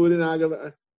threw it in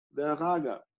Agav Derech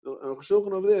Agav. Aruch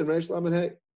HaShulchan over there in Reish Lamed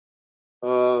Hey.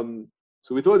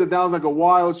 So we thought that was like a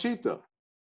wild shita.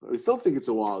 We still think it's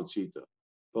a wild shita.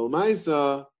 But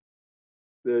L'maisa,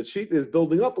 the shita is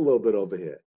building up a little bit over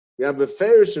here. We have a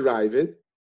Ferish Arrivid,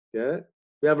 yeah.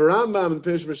 We have a Rambam in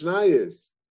Pirish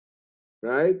Mishnayos,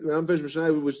 right? Rambam Pirish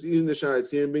Mishnayos, which even the Sharetz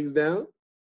here brings down,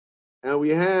 and we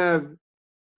have,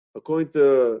 according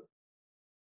to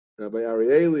Rabbi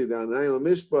Arieli down in Ayel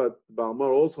Mishpat, Baal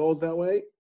Mar also holds that way,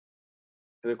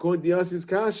 and according to Yossi's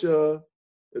Kasha,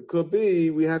 it could be,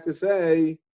 we have to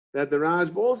say, that the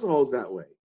Rajba also holds that way.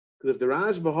 Because if the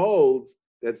Rajba holds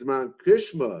that Zman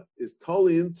Krishma is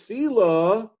totally in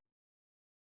Tefillah,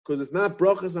 because it's not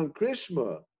brachas on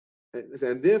Krishma,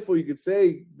 and therefore you could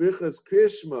say brachas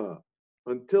Krishma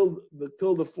until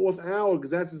the fourth hour,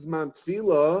 because that's Zman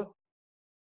Tefillah,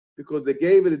 because they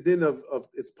gave it a din of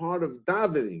it's part of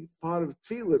davening, it's part of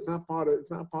Tefillah, it's not part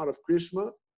of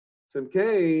Krishma. So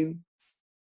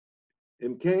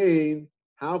Imkain,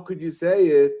 how could you say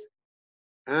it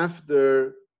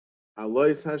after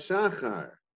Alois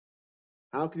HaShachar?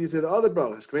 How can you say the other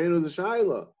brachas? Kvenu is a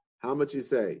shaila. how much you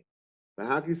say. But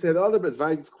how can you say the other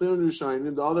brachas? It's clear in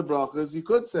Yerushalayim, the other brachas you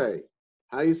could say.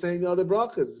 How are you saying the other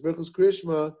brachas? It's Birchus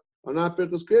Krishma or not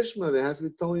Birchus Krishma. There has to be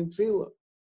totally in Tefillah.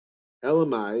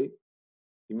 Elamai,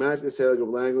 you might have to say like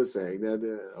Rabbi was saying that,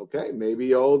 okay, maybe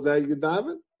he holds that you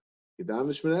daven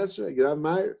Shemon Esrei, you daven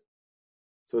Meir.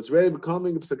 So it's really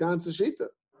becoming a Psagan Sashita.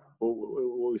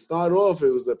 When we start off,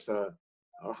 it was the Psa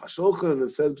Hashulchan,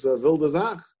 it says Psa Vilda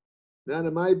Zach. Now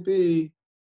it might be,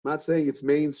 I'm not saying it's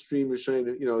mainstream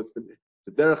Rishonim, it's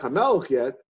the Derech HaMelech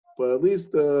yet, but at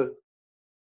least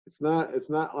it's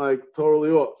not like totally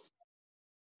off.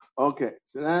 Okay,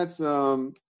 so that's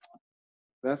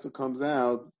what comes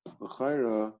out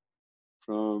l'chayra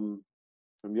from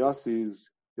Yossi's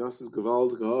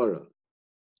Gewalt Gehara.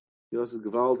 Yossi's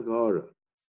Gewalt Gehara.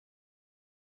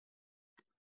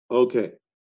 Okay,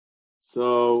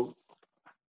 so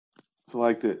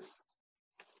like this.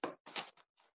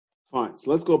 Fine.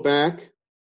 So let's go back.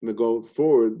 I'm gonna go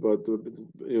forward, but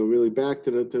really back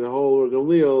to the whole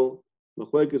Gamliel,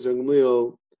 Machlekes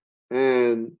Gamliel,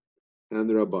 and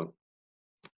the Rabban.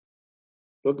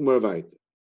 Look more weiter.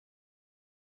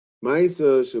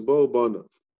 Ma'isa Shabo Bonav.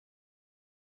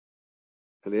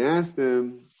 And they asked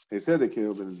him. They said they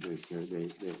came up and they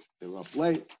were up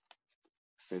late.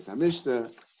 They said Mishnah.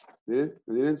 They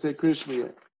didn't say Krishma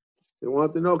yet. They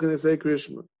want to know, can they say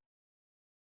Krishma?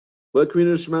 What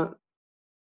Krishma Shema?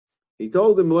 He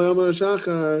told them, Lo Yomar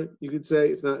Shachar, you could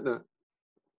say, if not.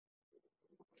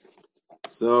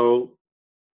 So,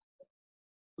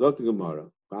 look to Gemara.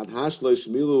 What, they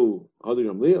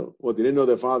didn't know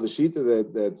their father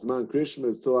Shita that Zman Krishma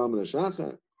is still Amar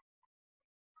Shachar?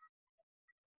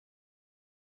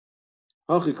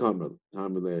 Hachi Kamral,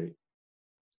 Hamileri.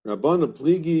 Rabbana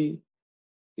Pligi,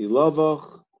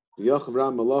 Ilavach, Yachav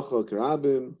Ram Malacha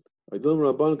Karabim, Aydum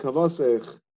Rabban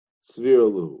Kavasech,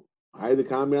 Sviralu. Hayde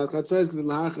Kamri Ad Chatzais, Kedil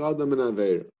Lahach Adam and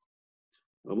Aveira.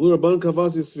 Amlu Rabban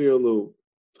Kavasech Sviralu.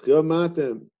 Chiyav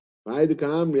Matem. Hayde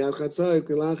Kamri Ad Chatzais,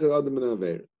 Kedil Lahach Adam and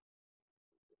Aveira.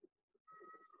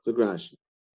 So Grashi.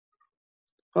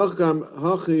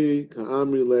 Hachi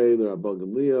Ka'amri Lei Rabban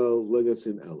Gamliel,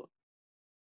 Legasin Ella.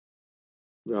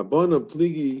 Rabbana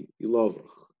Pligi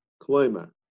Ilavach.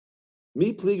 Kloimar.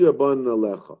 Mi pligi Rabbanan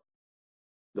alecha.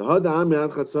 The had ami ad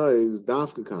chatzai is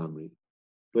dafka kamri.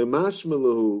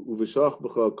 Lemashmelahu uveshach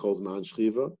b'cha kolzman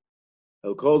shchiva.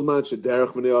 El kolzman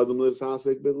shederach b'nei adam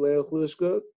l'sasek b'leich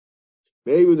l'ishkut.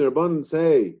 Maybe the Rabbanan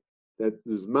say that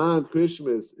the Zman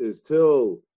Christmas is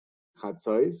till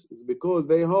chatzais. It's because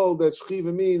they hold that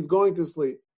shchiva means going to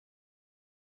sleep,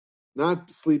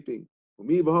 not sleeping.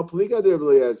 Umi b'ha pliga der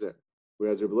Eliezer.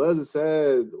 Whereas Rabbi Eliezer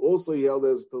said also he held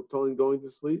as telling going to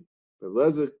sleep. Rabbi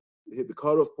Eliezer, the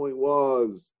cutoff point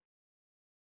was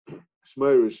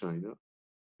Shmei Rishayna.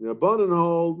 The Rabbanan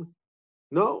hold,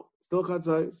 no, still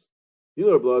Chatzais. You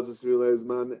know Rabbi Eliezer Svilez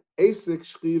man, Asik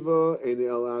Shchiva, Eine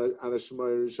El Ara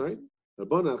Shmei Rishayna.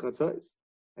 Rabbanan Chatzais.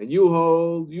 And you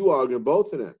hold, you argue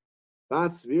both of them.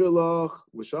 That's Virlach,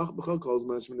 Meshach B'chal calls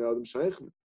man Shmei Adam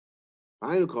Sheichman.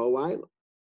 Ainu call Laila.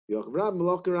 Yochav Rab,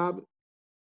 Malach Rabbi.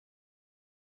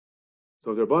 So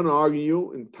if the Rabbanan argue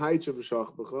you in Taich of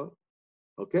Meshach B'chal,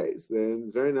 okay, so then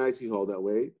it's very nice you hold that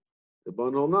way. The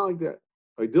Rabbanan hold not like that.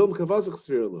 Aydilm Kavazach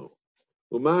Svirlu.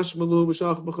 Umash Malu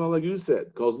Meshach B'chal, like you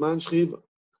said, calls man Shchiva.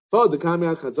 Fod the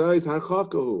Kamiat Chatzais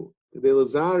Harchakahu. The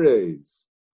Lazares.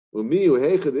 Umiu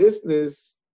Heichad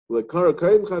Isnis. Lekara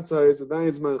Kaim Chatzais.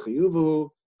 Adayin Zman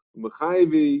Chayuvahu.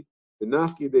 Umachayvi. The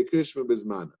Nafki de Krishma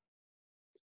Bizmana.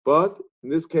 But in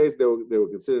this case, they were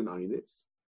considered Ainis.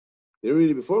 They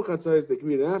read it before Chatzais, they can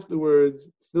read it afterwards.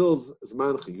 Still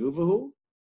Zman Chayuvahu.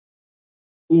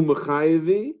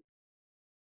 Umachayevi.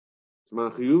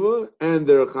 Zman Chayuva. And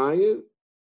they're Chayev.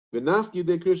 V'nafki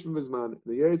de Krishma Bizmana.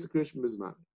 The Yeretz of Krishma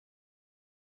Bizmana.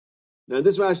 Now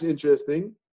this Rashi is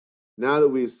interesting. Now that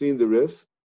we've seen the Rif,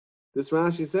 this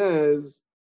Rashi says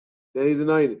that he's an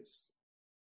Ainis.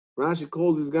 Rashi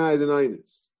calls these guys an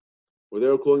Ainis. Or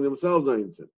they're calling themselves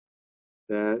Ainsim.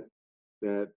 That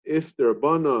if the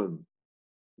Rabbanan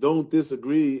don't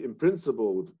disagree in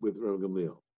principle with Rav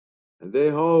Gamliel, and they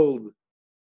hold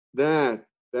that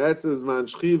that's as man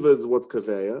shchiva is what's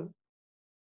kaveya.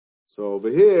 So over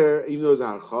here, even though it's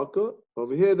harchaka,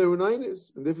 over here they were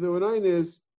ninis, and if they were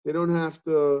ninis, they don't have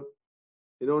to.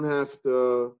 They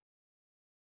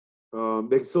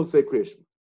can still say Krishma.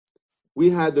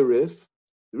 We had the Rif.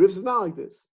 The Rif is not like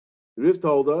this. The Rif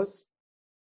told us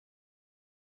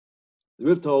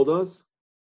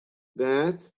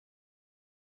that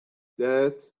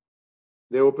they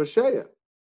were Pesheya.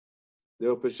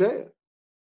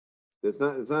 It's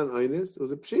not an Einis, it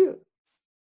was a Pshia.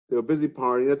 They were busy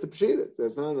partying, that's a Pshia.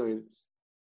 That's not an Einis.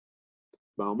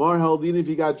 Balmar held even if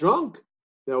he got drunk,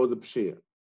 that was a pshia.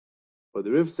 But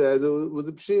the Rif says it was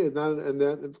a pshia. It's not, and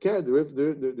that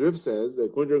the Rif says that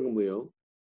according to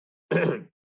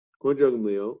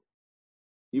Gamliel,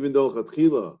 even though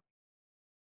Chatchila,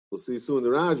 we'll see soon in the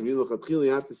Rajbi, even though Chatchila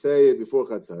you have to say it before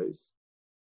Chatzais,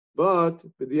 but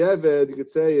for the Eved you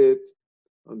could say it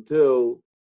until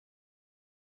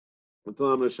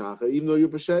Amar Shacha, even though you're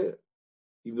pshia,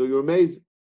 even though you're amazing.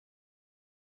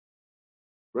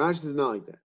 Rashi is not like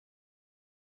that.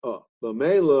 Oh, but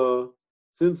Mela,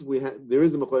 since there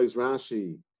is a Machlokes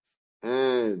Rashi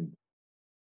and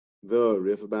the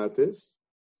Rif about this,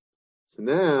 so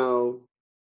now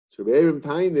Rabbi Abraham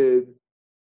Tainid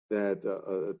that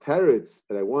a teretz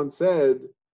that I once said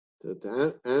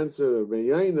to answer Rabbi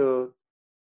Yaina,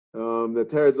 the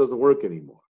teretz doesn't work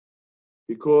anymore,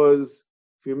 because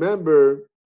if you remember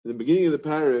in the beginning of the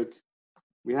parak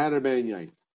we had Rabbi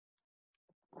Yaina,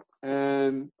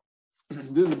 and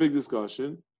this is a big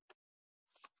discussion.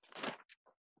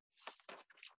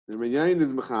 The Rabbi Yaina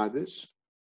is mechadish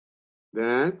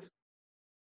that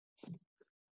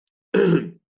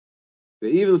the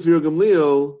even Lefir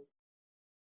Gamliel,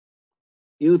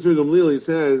 he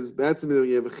says that's when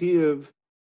you have a chiyuv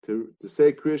to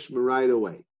say Krishma right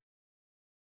away.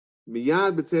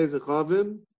 Miyad b'tzeis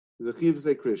echavim is a chiyuv to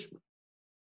say Krishma.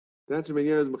 That's Rabbi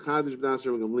Yaina's mechadish b'das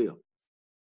Rabbi Gamliel.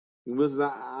 Gamliel says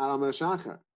Aram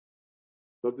Shachar.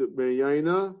 But Rabbi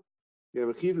Yaina, you have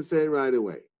a chiyuv to say it right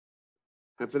away,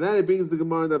 and for that it brings the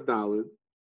Gemara Daf Daled.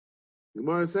 The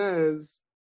Gemara says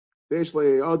Deish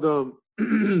le'ei Adam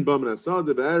b'amin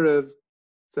asada b'erev,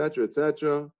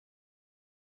 etc.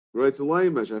 Right, so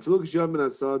Laimash, I feel like Yom Ben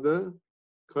Asada,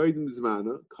 Kaidim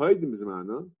Zmana,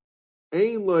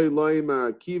 Ein Loi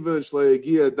Laimar, Kiva,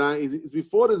 Shleyagia, it's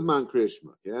before the Zman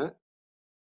Krishma, yeah?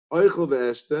 Oichel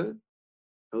Ve'eshte,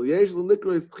 El Yesh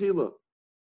L'Likra is Tchila.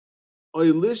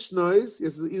 Oy Lishnois,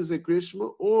 yes, either say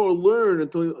Krishma, or learn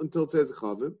until it says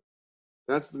Chavim.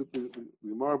 That's the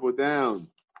Gemara put down.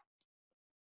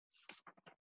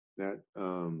 That,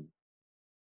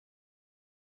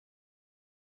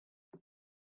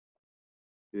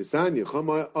 Yisanya,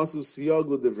 Chama Asu Siyag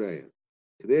L'Devreya.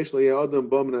 Kadesh Le'yeh Adam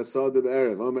Bam Nasad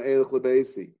B'Erev, Amar Eilach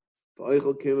L'Beisi,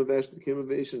 V'Oichel Kima V'Eshtet Kima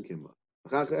V'Ishan Kima,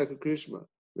 V'Chach Eka Krishma,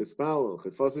 V'Spalel,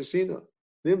 Chitfas Hashina,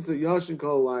 Nimtza Yashin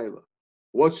Kol Laila.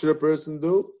 What should a person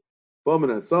do? Bam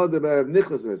Nasad B'Erev,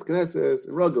 Nichlas V'Es Knesses,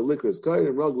 Ragel Likras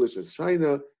Kairim, Ragel Lishas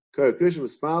Shaina, Kar Krishma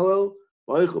V'Spalel,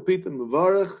 V'Oichel Pitam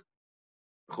V'Varech,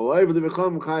 Chol Eiv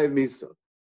L'Vicham Chayiv Misa.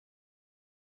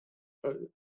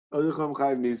 L'Vicham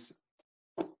Chayiv Misa.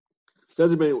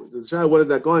 Says what is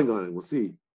that going on? And we'll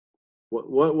see.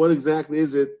 What exactly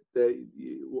is it that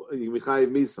you mechayiv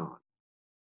misa on?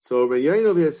 So Rabbi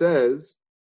Yainov here says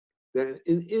that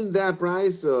in that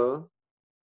brisa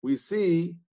we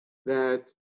see that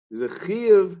there's a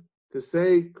chiyuv to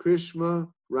say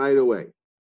Krishma right away.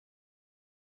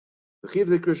 The chiyuv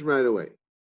to say Krishma right away.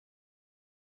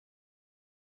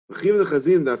 The chiyuv the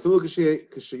chazim that afilu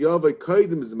k'sheyavay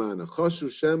kaidim zmana chashu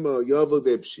shema yavol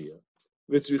de'pshia.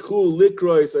 Vitzrichu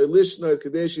likrois or lishnois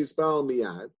kadesh yispal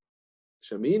miyad.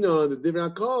 Shamina the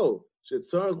divra kol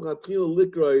shetzarach latchil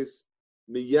likrois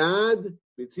miyad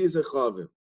mitzias echavim.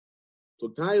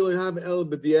 Totai lo have el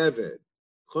b'di'eved.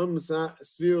 Chum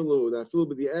svirlu dafil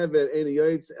b'di'eved ein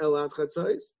yaitz el at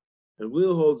chatzais. And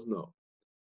Will holds no.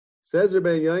 Says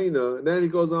Rabbi Yaina, and then he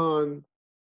goes on.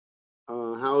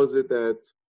 How is it that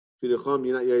Fidacham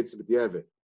you're not yaitz b'di'eved?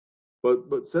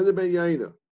 But says Rabbi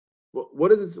Yaina.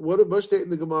 What is it? What state in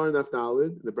the Gemara in Naftali,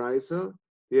 in the Brisa?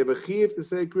 You have a chiyuv to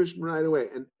say Krishma right away,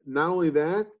 and not only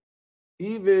that,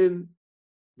 even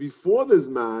before the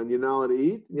Zman, you're not allowed to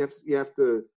eat. You have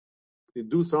to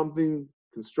do something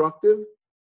constructive.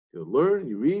 You learn,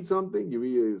 you read something, you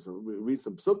read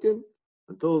some psukim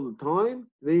until the time,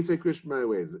 and then you say Krishma right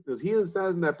away. Does he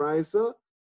understand in that Brisa?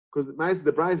 Because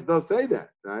the Brisa does say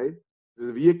that, right? This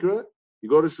is V'yikra. You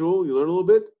go to shul, you learn a little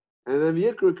bit, and then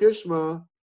V'yikra Krishma.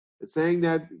 It's saying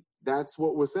that that's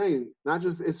what we're saying. Not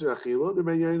just the Isra Achila, the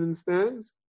Rebbe Yain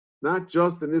understands. Not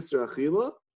just the Isra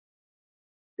Achila.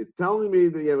 It's telling me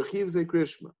that you have a Chiv Zei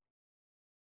Krishma.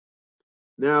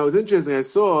 Now, it's interesting. I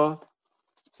saw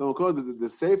someone called the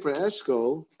Sefer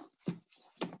Eshkol.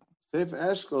 Sefer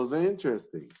Eshkol is very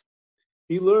interesting.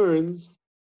 He learns,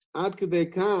 Ad Kedei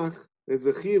Kach, there's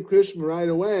a Chiv Krishma right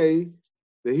away,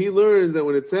 that he learns that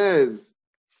when it says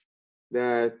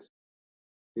that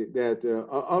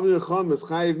Avi Chum is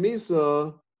Chayiv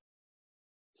Misa,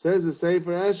 says the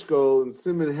Sefer Eshkol in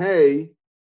Siman Hay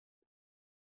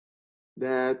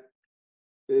that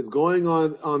it's going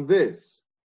on this.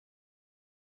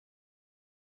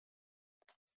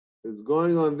 It's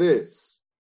going on this.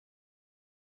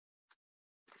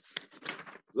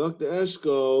 Zok the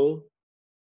Eshkol.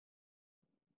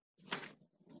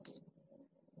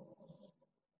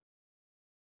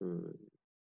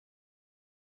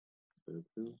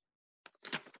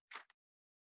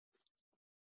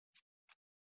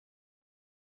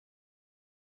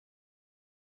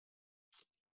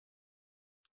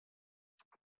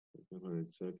 One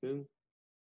second.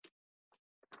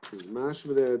 Is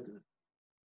mashma that?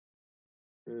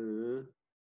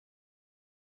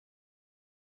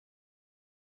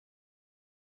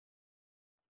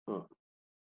 Oh,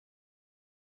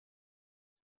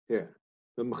 yeah.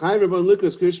 The Mechayim Rabban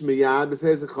Likus Krish Miyad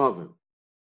says a Chavim.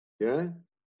 Yeah,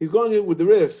 he's going in with the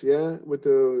riff. Yeah, with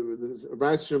the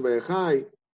Rice Shem Bayachai.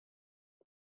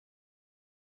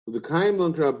 With the Kaim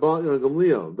Lon Krabot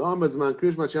Gamliel. The Amaz Man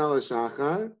Krish Machal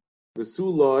Shachar. The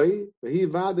Suloi. The He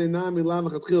Vade Nami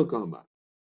Lavach Atchil Kamba.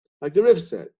 Like the riff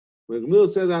said. When Gamliel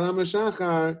says Aram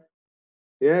Shachar,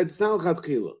 yeah, it's not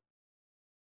Chatchila.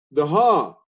 The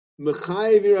Ha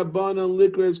Mechayim Rabbanan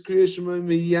Likras Krish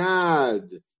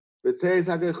Miyad. B'tzeis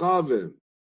HaKechavim.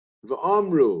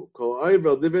 V'amru kol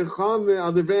oivel divrei chame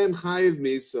al divreim chayiv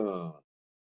misa.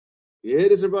 You hear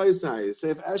this Rabbi Yisai? So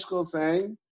if Eshkol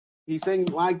saying, he's saying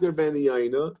like their Ben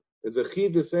Yaina, it's a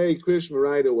chiv to say Krishma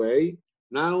right away.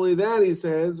 Not only that, he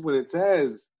says, when it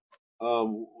says,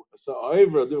 so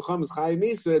oivel divrei chame is chayiv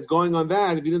misa, it's going on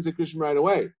that if you didn't say Krishma right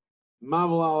away.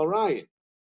 Mavel al Arayin.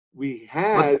 We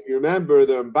had, you remember,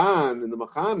 the Ramban in the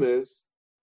Machamis,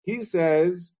 he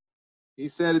said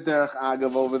it Derech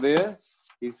Agav over there.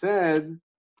 He said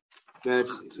that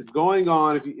it's going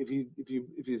on if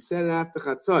you said it after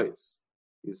Chatzos.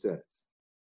 He says,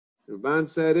 Rabban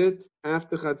said it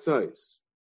after Chatzos.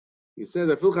 He says,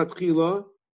 "I feel Chatchila."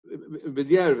 But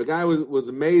yeah, the guy was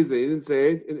amazing. He didn't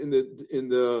say it in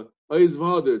the Oiz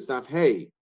V'Hoder. It's not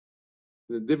Hey.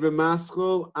 The Divrei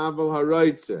Maschil Aval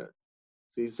Haroitze.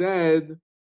 So he said,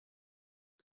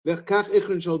 "Lechkach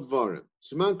Ichron Shel Dvarim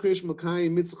Sheman Krish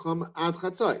Makayim Mitzcham Ad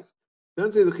Chatzos."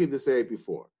 Don't say the chiv to say it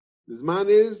before. The zman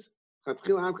is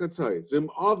chatchil ad chatzos. Vim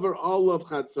over all of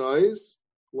chatzos,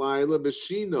 laila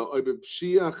b'shina or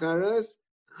b'pshia acheres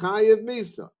chayev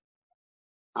misa.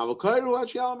 Avokayru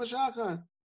ha'shyal mashachar.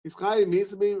 He's chayev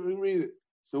misa. We read it.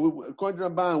 So according to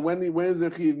Ramban, when is the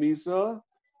chayev misa?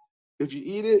 If you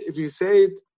eat it, if you say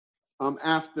it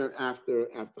after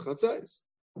chatzos.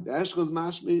 The Eshkol's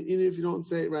mashmi, even if you don't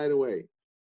say it right away.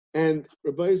 And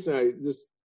Rabbi Yisai just.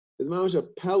 There's mamash a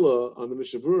pella on the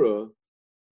Mishabura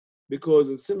because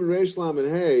in Simon Reish Lam and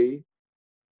Hey,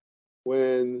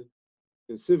 when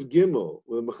in Siv Gimel,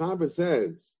 when the Mechaber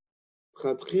says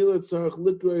Chatchila tzarich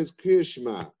likra is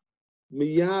kriyashma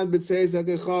miyad b'tzeis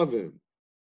hakechavim,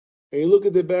 and you look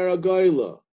at the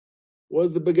Beragoyla, what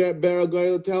does the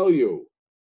Beragoyla tell you?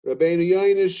 Rabbeinu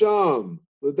Yain Sham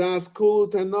l'das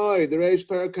kulu tanoi the Reish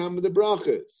Parakam of the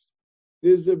brachas.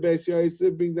 This is the Beis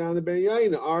Yosef bring down the Ben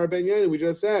Yaina, our Ben Yaina, we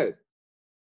just said.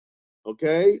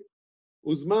 Okay?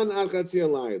 Uzman al Chatzi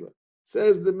Alayla.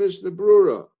 Says the Mishnah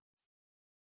Brura.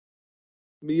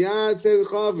 Miyad says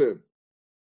Chavim.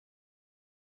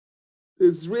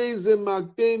 This reason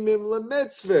Makdimim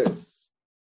LeMitzvahs.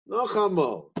 No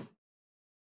Chamol.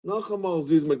 No Chamol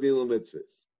Zuz Makdim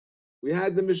LeMitzvahs. We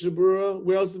had the Mishnah Brura.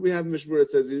 Where else did we have the Mishnah Brura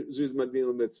that says Zuz Makdim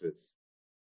LeMitzvahs?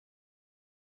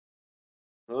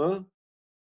 Huh?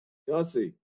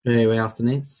 Yossi. Straight away after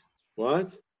nets.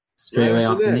 What? Straight away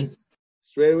after nets.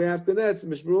 Straight away after nets. The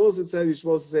Mishnah also said you're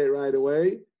supposed to say it right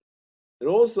away. And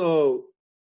also,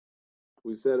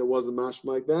 we said it wasn't mashma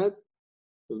like that.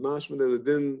 It was mashma that it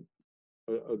didn't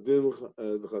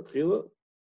the chatchila.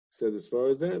 Said as far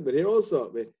as that. But here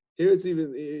also, here it's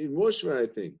even more shver, I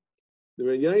think. The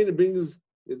Yain brings,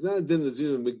 it's not a din of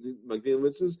Magdim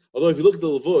mitzvahs. Although if you look at the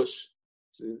Levush,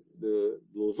 the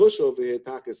Levush over here,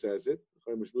 Taka says it.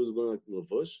 Going like the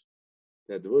Levush,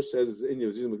 that the Levush says it's in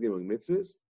your Zizim Magdim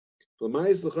mitzvahs. But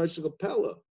Ma'is l'chad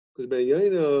shekapella, because Ben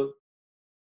Yaina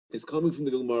is coming from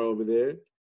the Gemara over there, and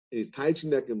he's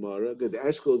teaching that Gemara. The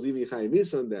Eshkol is even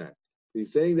Chayimis on that.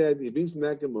 He's saying that he brings from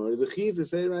that Gemara. There's a chiv to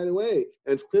say it right away,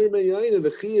 and it's clear Ben Yaina.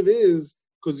 The chiv is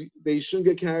because they shouldn't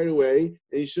get carried away,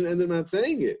 and you shouldn't end up not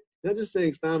saying it. Not just saying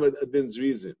it's not a din's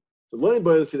reason. So learning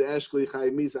about it for the Eshkol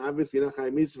Chayimis, obviously you're not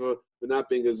Chayimis for not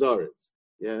being a Zaretz.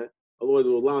 Yeah. Otherwise,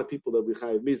 there were a lot of people that would be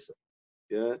Chayiv Misa.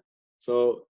 Yeah.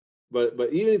 So, but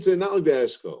even if they're not like the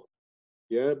Eshkol,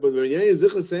 yeah. But when Yain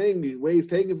Zichah saying the way he's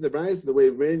taking from the Bryce, the way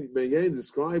Ben Yain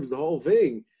describes the whole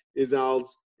thing is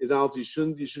you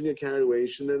shouldn't get carried away. You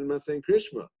shouldn't. I'm not saying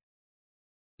Krishma.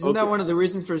 Isn't that one of the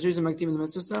reasons for Zuzah Makdim in the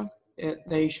mitzvah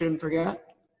that you shouldn't forget?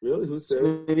 Really? Who said?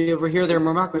 So maybe over here they're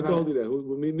more makbid. Who told you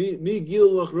that? Me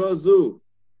Gil Razu.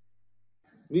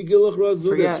 Migilach Razul,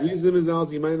 Forget. that's reason is out,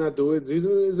 you might not do it.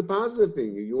 Reason is a positive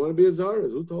thing. You want to be a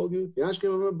Zaras. Who told you? That's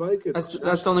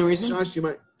the only reason?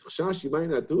 Chash, you might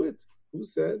not do it. Who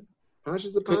said? Pash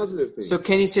is a positive thing. So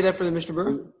can you say that for the Mishnah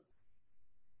Berurah?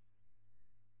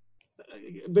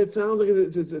 But it sounds like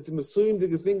it's a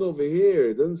Masuyim thing over here.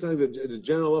 It doesn't sound like the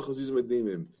general Achos using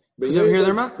Medimim. Because over here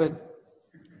they're makbid.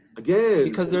 Again,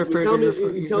 because they're afraid.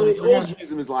 You tell me all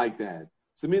Judaism is like that.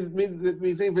 So it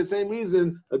means saying for the same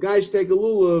reason, a guy should take a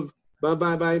lulav by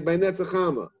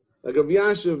Netzachama. Like Rav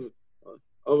Yashiv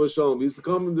of Shalom. He used to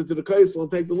come into the Kaisel and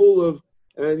take the lulav,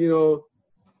 and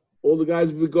all the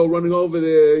guys would go running over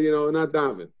there, not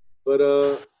daven. But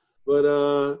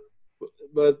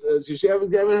you should have to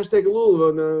take a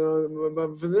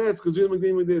lulav for the nets because we're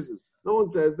doing with this. No one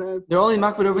says that. They're only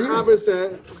makbid over here. The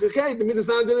said, okay, the it's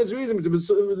not a dinner's reason. It's a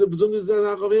bezunus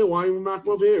over here. Why are you makbid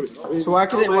over here? So why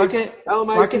can they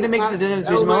make the dinner's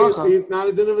reason malacha? It's not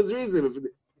a dinner's reason.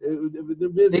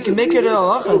 They can make it a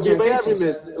halacha in certain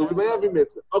cases. It would be by every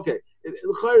mitzvah. Okay,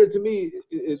 to me,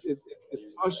 it's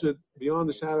ushered beyond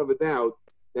the shadow of a doubt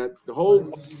that the whole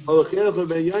halachah of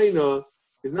Ben Yaina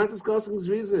is not discussing his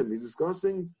reason. He's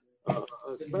discussing a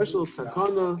special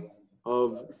takana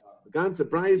of ganze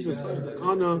Brais, a special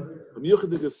takana of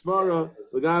Yuchad Gesvara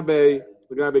Lagabe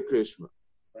Krishma.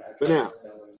 But now,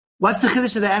 what's the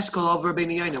chiddush of the Eshkol over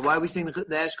Rabbeinu Yonah? Why are we saying the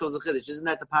Eshkol is the chiddush? Isn't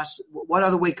that the pash? What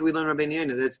other way can we learn Rabbeinu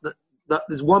Yonah?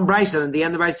 There's one brisa, and at the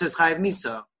end the brisa says Chayav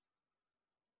Misa.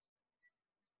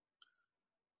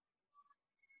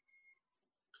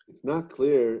 It's not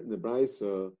clear in the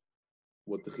brisa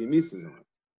what the chimitz is on.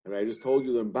 And I just told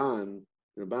you the Ramban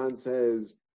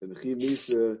says that the chimitz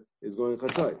is going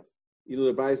chatzais. Even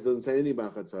the brisa doesn't say anything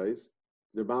about chatzais.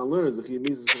 The Ramban learns the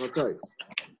chimitz is for chatzais.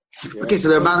 Yeah? Okay, so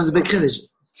the Ramban is a big chiddush.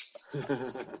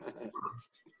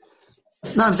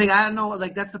 No, I'm saying I don't know.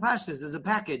 Like that's the pashtus. There's a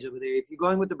package over there. If you're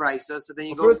going with the brisa, so then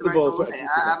you go with the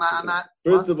brisa.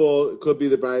 First of all, it could be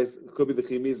the brisa. It could be the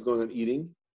chimitz going on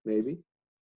eating, maybe.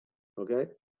 Okay,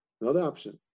 another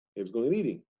option. Maybe it's going on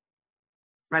eating.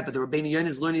 Right, but the Rabbeinu Yonah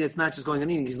is learning it's not just going on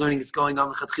eating. He's learning it's going on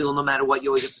the chatchila no matter what. You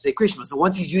always have to say Krishma. So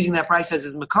once he's using that brisa as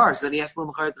his makar, so then he has to learn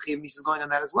makar. The chimitz is going on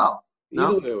that as well.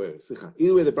 No? Either way,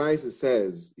 the brisa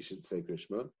says you should say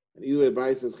Krishma, and either way, the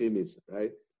brisa says chimitz,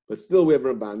 right? But still, we have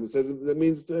Ramban that says that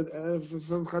means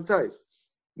from chatzais.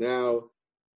 Now,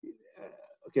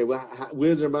 okay, well, where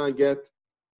does Ramban get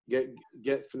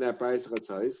from that price of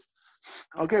chatzais?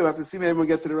 Okay, we'll have to see. Maybe we'll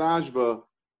get to the Rashba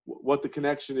what the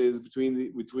connection is between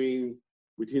these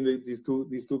two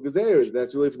gezeres.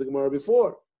 That's really for the Gemara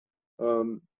before.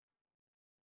 Look,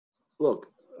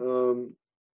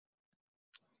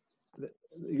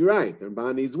 you're right. The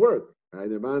Ramban needs work. Right,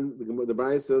 the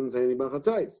Brayis doesn't say anything about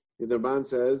chatzais. If the Ramban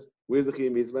says, "Where's the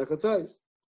chiyuv mitzvah by chatzais?"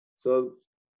 So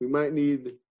we might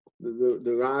need the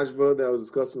Rashba that was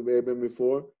discussed with Abraham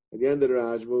before. At the end of the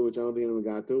Rashba, which I don't think anyone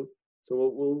got to. So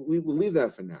we'll leave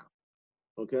that for now,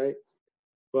 okay?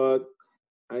 But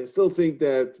I still think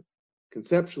that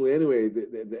conceptually, anyway,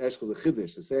 the Eshkol is a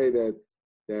chiddush to say that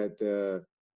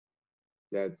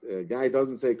guy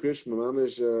doesn't say Krishma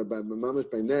mamish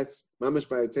by nets, mamish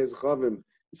by Tez Chavim.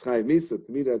 It's Chayav Misa.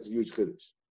 To me, that's a huge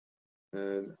chiddush,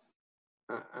 and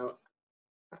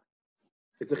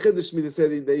it's a chiddush to me to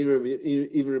say that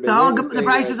even the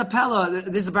price is a pella.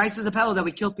 There's a price is a pella that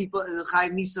we kill people. The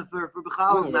Chayav Misa for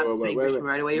Bechal, not saying Krishma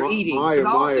right away. You're eating.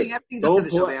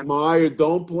 Meyer,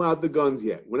 don't pull out the guns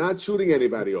yet. We're not shooting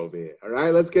anybody over here. All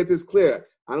right, let's get this clear.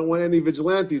 I don't want any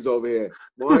vigilantes over here.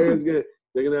 Meyer's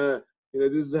they're gonna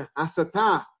this is a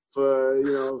hasatah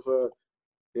for.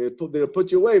 They're gonna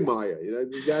put you away, Maya.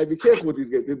 This guy, be careful with these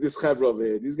guys. This chevra over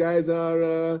here. These guys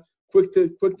are quick to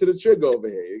the trigger over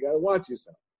here. You gotta watch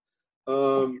yourself.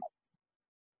 The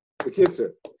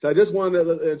kitzer. So I just want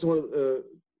to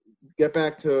get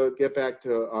back to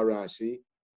our Rashi,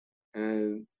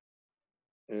 and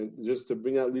just to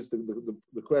bring out at least the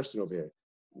question over here.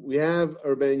 We have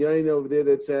a Rabbeinu Yonah over there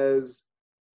that says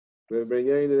that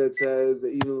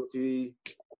even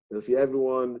if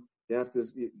everyone. You have to,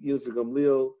 even for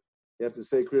Gamliel, you have to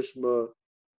say Krishma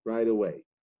right away.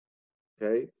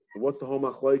 Okay? And what's the whole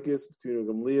machlokes between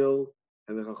Gamliel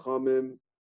and the Chachamim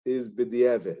is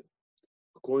b'diavad.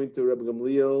 According to Rabbi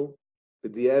Gamliel,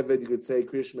 b'diavad you could say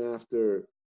Krishma after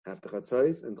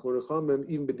Chatzos, and according to Chachamim,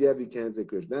 even b'diavad you can't say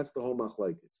Krishma. That's the whole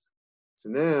machlokes. So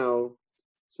now,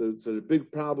 so the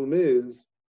big problem is,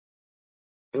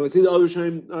 and we see the other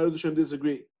Shem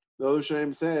disagree. The other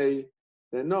Shem say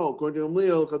that no, according to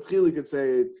Gamliel,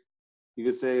 Chatchil you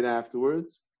could say it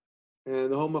afterwards, and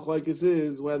the whole machlokes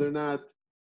is whether or not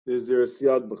is there a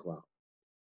siyag b'chlal.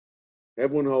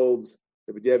 Everyone holds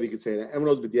that b'diavad you could say that. Everyone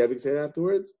holds b'diavad you could say it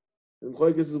afterwards, And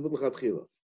Mchoikis is with l'chatchila.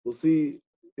 We'll see,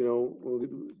 the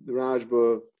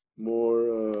Rajba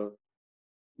more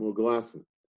glassing.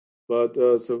 But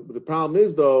so the problem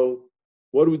is, though,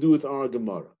 what do we do with our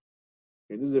Gemara?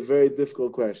 And this is a very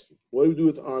difficult question. What do we do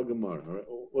with our Gemara? Right?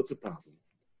 What's the problem?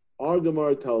 Our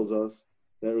Gemara tells us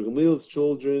that Gamliel's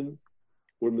children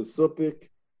were Mesupik.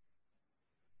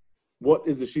 What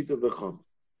is the sheet of the Chum?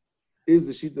 Is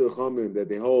the sheet of the Chumim that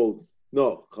they hold?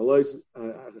 No,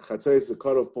 Chatzai is the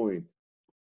cutoff point,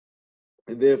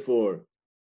 and therefore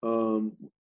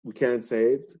we can't say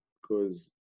it because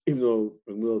even though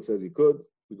Gamliel says he could,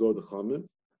 we go to Chumim.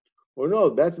 Or no,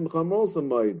 that's in Chum also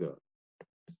Maida.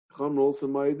 Chum also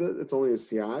Maida. It's only a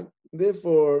siag.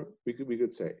 Therefore, we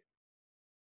could say it.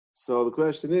 So the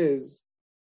question is,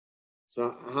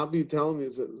 so how do you tell me?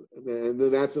 And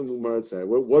then that's what the Gemara said.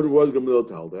 What did Gamliel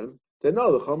tell them? That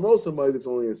no, the Chum also Maida is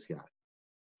only a siag.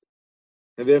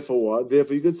 And therefore what?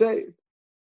 Therefore you could say it.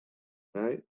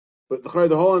 Right? But the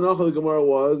whole anach of the Gemara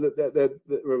was that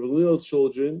Rav Gamliel's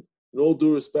children, in all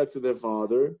due respect to their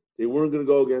father, they weren't going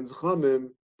to go against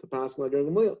Chamim to pass like Rav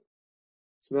Gamliel.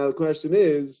 So now the question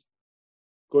is,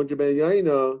 according to Ben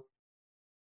Yaina,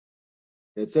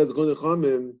 it says according to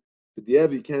Chamim, but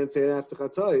you can't say it after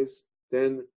Chatzais,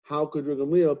 then how could Rav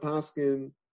Gamliel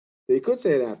paskin? They could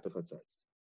say it after Chatzais.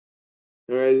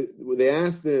 Right? They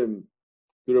asked him,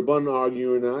 do Rabban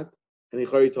argue or not? And he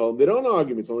told them they don't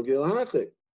argue, it's only Gidel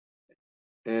Harchik.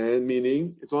 And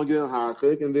meaning it's only Gidel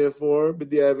Harchik, and therefore,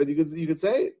 but you could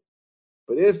say it.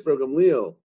 But if Rav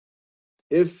Gamliel,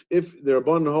 if the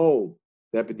Rabban hold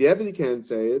that B'diavad you can't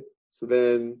say it, so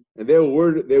then, and they were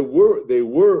worried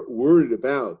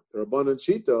about the Rabban and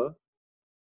Shita,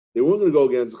 they weren't going to go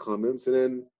against the Chamim, so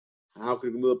then how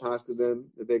could Gamliel pass to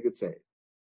them that they could say it?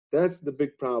 That's the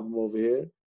big problem over here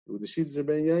with the Shitas of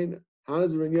Ben Yaina. How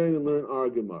does Ben Yaina learn our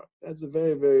Gemara? That's a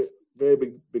very, very, very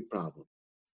big problem.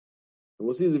 And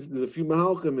we'll see there's a few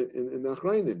Mahalchim in the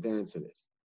Achrayim to answer this.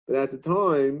 But at the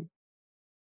time,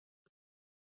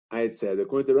 I had said,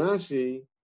 according to Rashi,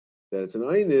 that it's an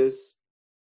Einis,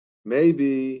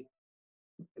 maybe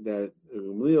that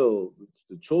Gamliel,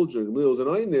 the children of Gamliel was an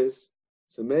Einis,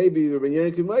 so maybe Rabbi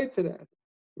Yaina can write to that.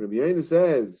 Rabbi Yaina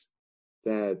says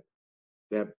that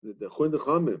the Chun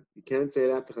Chamim, you can't say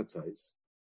it after Chatzais.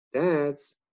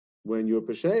 That's when you're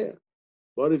Pesheya.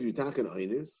 What if you take an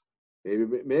Einis?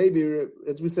 Maybe,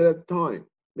 as we said at the time,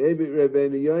 maybe Rabbi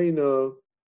Yaina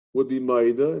would be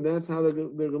Maida, and that's how the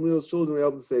Gamliel's children were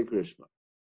able to say Krishma.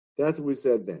 That's what we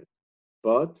said then.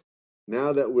 But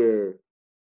now that we're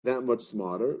that much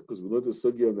smarter, because we learned the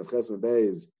Sugya of Nefches and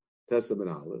Beis, Tessa and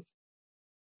Aleph,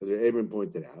 as Abram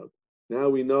pointed out, now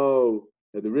we know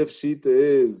that the Rif Shita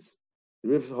is, the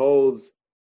Rif holds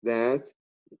that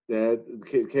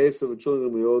the case of the children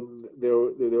of Gamliel, they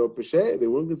were Peshe, they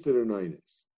weren't considered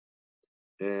Nainis.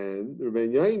 And Rabbi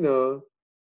Yaina,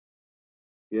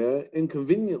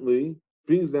 inconveniently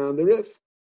brings down the Rif.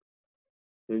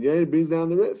 Rabbi Yaina brings down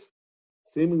the Rif.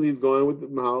 Seemingly he's going with the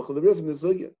Mahalch of the Rif in the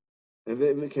Sugya. And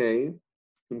then McCain,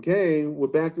 we're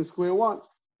back to square one.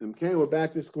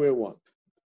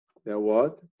 Now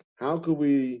what? How could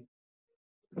we,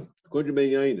 according to Ben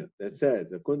Yaina, that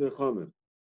says, according to the Chamim,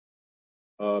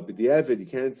 B'diavad, you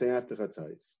can't say after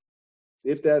Chatzais.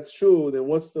 If that's true, then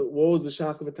what was the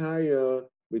Shakavataya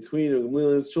between Gamliel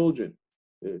and his children?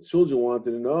 The children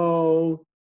wanted to know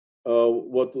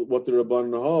what the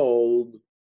Rabbanan hold.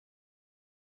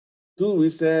 Do we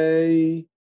say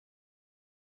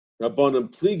Rabbanan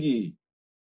Pligi?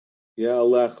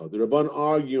 Alecha. The Rabban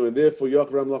argue, and therefore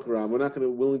Yochram Lachram. We're not going to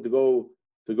willing to go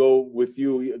with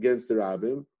you against the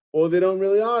Rabbim, or they don't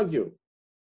really argue.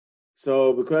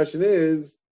 So the question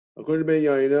is, according to Ben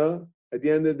Yaina, at the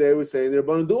end of the day, we're saying the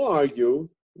Rabbanan do argue,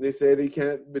 and they say they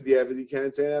can't, but you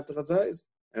can't say it after Chatzais.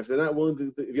 And if they're not willing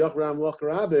to, if Yochram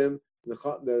Lachram,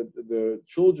 the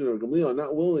children of Gamliel are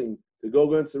not willing to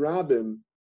go against the Rabbim,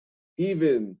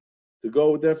 even to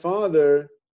go with their father,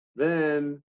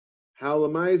 then how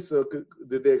Lamaisa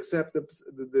did they accept the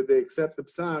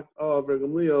psak of Rav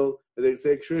Gamliel that they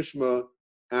say Krishma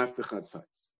after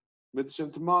Chatzais? Mitzvah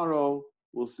tomorrow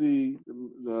we'll see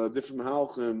the different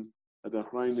halachim that the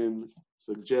Achrayim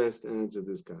suggest answer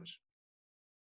this question.